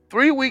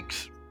 3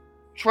 weeks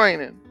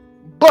training,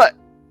 but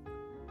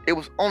it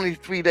was only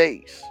 3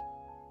 days.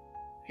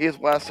 Here's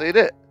why I say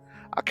that.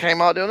 I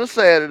came out there on a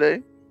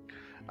Saturday.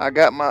 I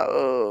got my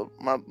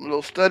my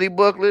little study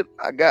booklet.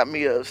 I got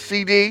me a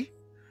CD,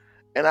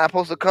 and I'm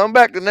supposed to come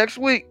back the next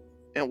week,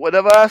 and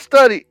whatever I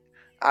studied,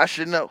 I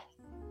should know.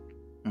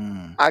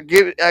 I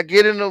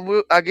get in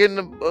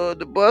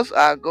the bus.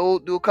 I go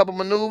do a couple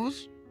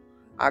maneuvers.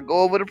 I go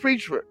over to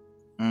pre-trip.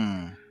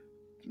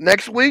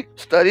 Next week,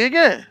 study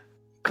again.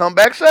 Come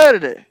back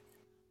Saturday.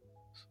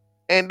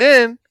 And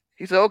then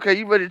he said, okay,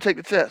 you ready to take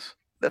the test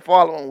the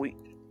following week.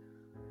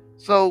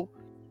 So,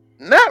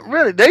 not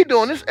really. They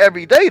doing this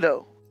every day,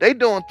 though. They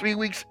doing 3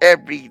 weeks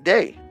every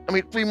day.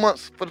 3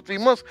 months for the 3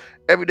 months,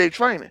 everyday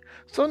training.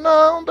 So, no,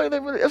 I don't think they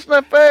really, it's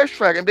not fast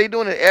tracking. They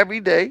doing it every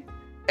day,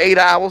 8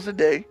 hours a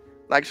day,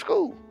 like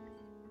school.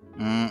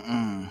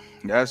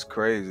 That's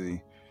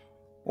crazy.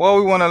 Well,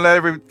 we want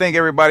to thank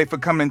everybody for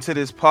coming to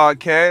this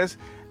podcast.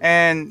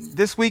 And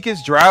this week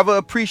is Driver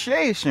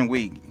Appreciation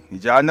Week.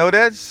 Did y'all know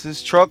that?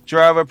 It's Truck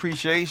Driver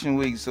Appreciation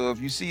Week. So if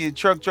you see a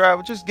truck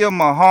driver, just give him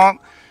a honk,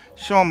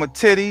 show him a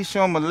titty,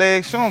 show him a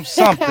leg, show him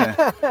something. You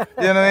know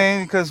what I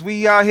mean? Because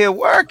we out here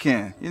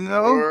working, you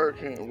know?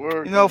 Working.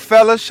 You know,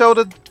 fellas, show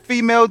the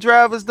female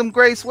drivers them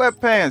gray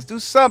sweatpants. Do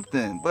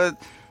something.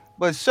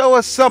 But show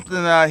us something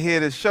out here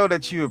to show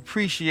that you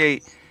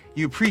appreciate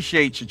your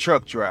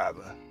truck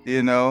driver,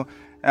 you know?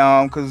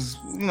 Because,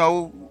 you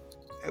know,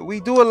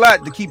 we do a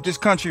lot to keep this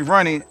country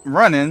running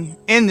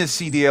in the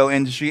CDL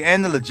industry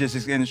and the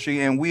logistics industry,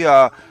 and we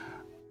are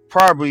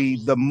probably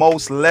the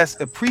most less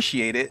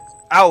appreciated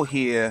out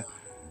here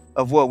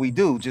of what we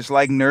do, just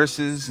like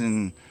nurses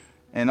and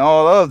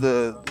all of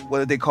the, what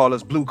do they call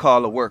us, blue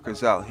collar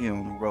workers out here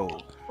on the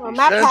road. Well,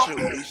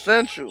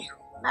 Essential.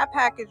 My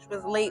package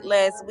was late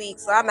last week,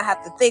 so I'm gonna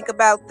have to think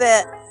about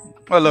that.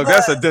 Well, look,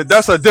 that's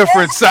a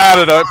different side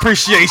of the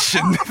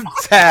appreciation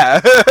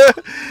tab.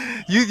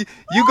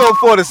 You go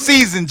for the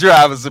seasoned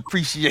drivers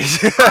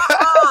appreciation.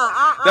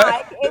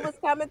 It was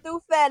coming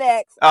through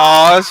FedEx.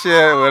 Oh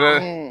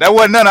shit! That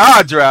wasn't none of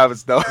our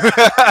drivers though.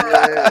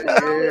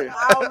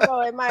 I don't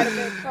know. It might have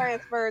been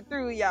transferred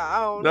through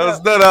y'all. That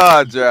was none of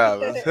our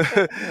drivers.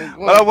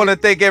 But I want to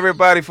thank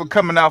everybody for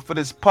coming out for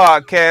this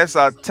podcast.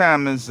 Our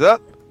time is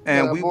up,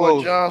 and we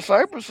will. John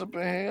Cypress up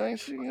in here. I ain't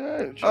seen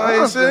that.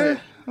 Oh, you see?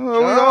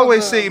 Well, we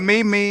always see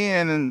me,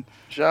 and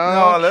John,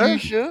 all that.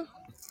 Keisha.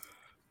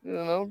 You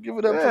know, give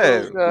it up for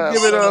those guys.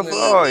 Give it up for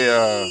all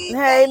y'all.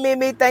 Hey,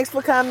 Mimi, thanks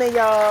for coming,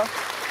 y'all.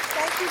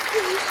 Thank you,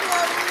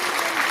 Keisha,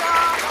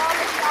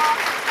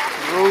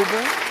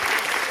 Ruben.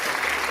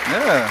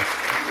 Yeah.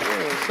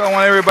 So I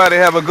want everybody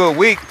to have a good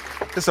week.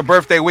 It's a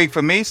birthday week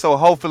for me, so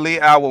hopefully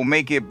I will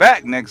make it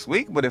back next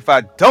week. But if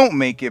I don't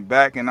make it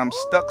back and I'm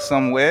stuck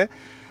somewhere,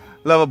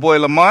 Loverboy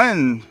Lamont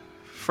and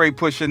Frey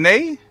Pusha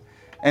Nay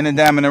and the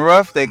Diamond in the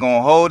Rough, they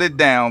gonna hold it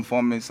down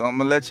for me. So I'm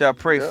gonna let y'all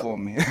pray for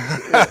me.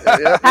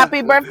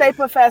 Happy birthday,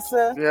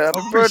 Professor. Yeah,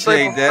 happy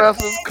birthday,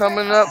 Professor's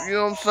coming up, you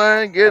know what I'm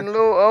saying? Getting a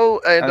little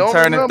old. Hey, I'm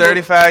turning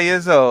 35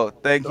 years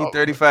old. Thank you,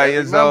 35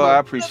 years old. I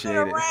appreciate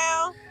it.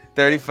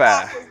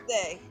 35.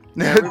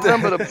 And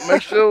remember to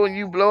make sure when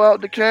you blow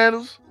out the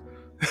candles,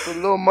 put a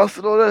little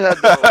mustard on that.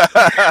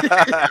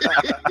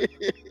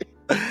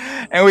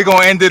 And we're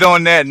gonna end it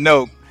on that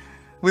note.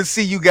 We'll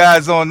see you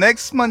guys on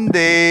next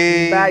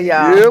Monday. Bye,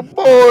 y'all. Yeah,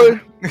 boy.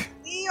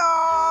 See y'all.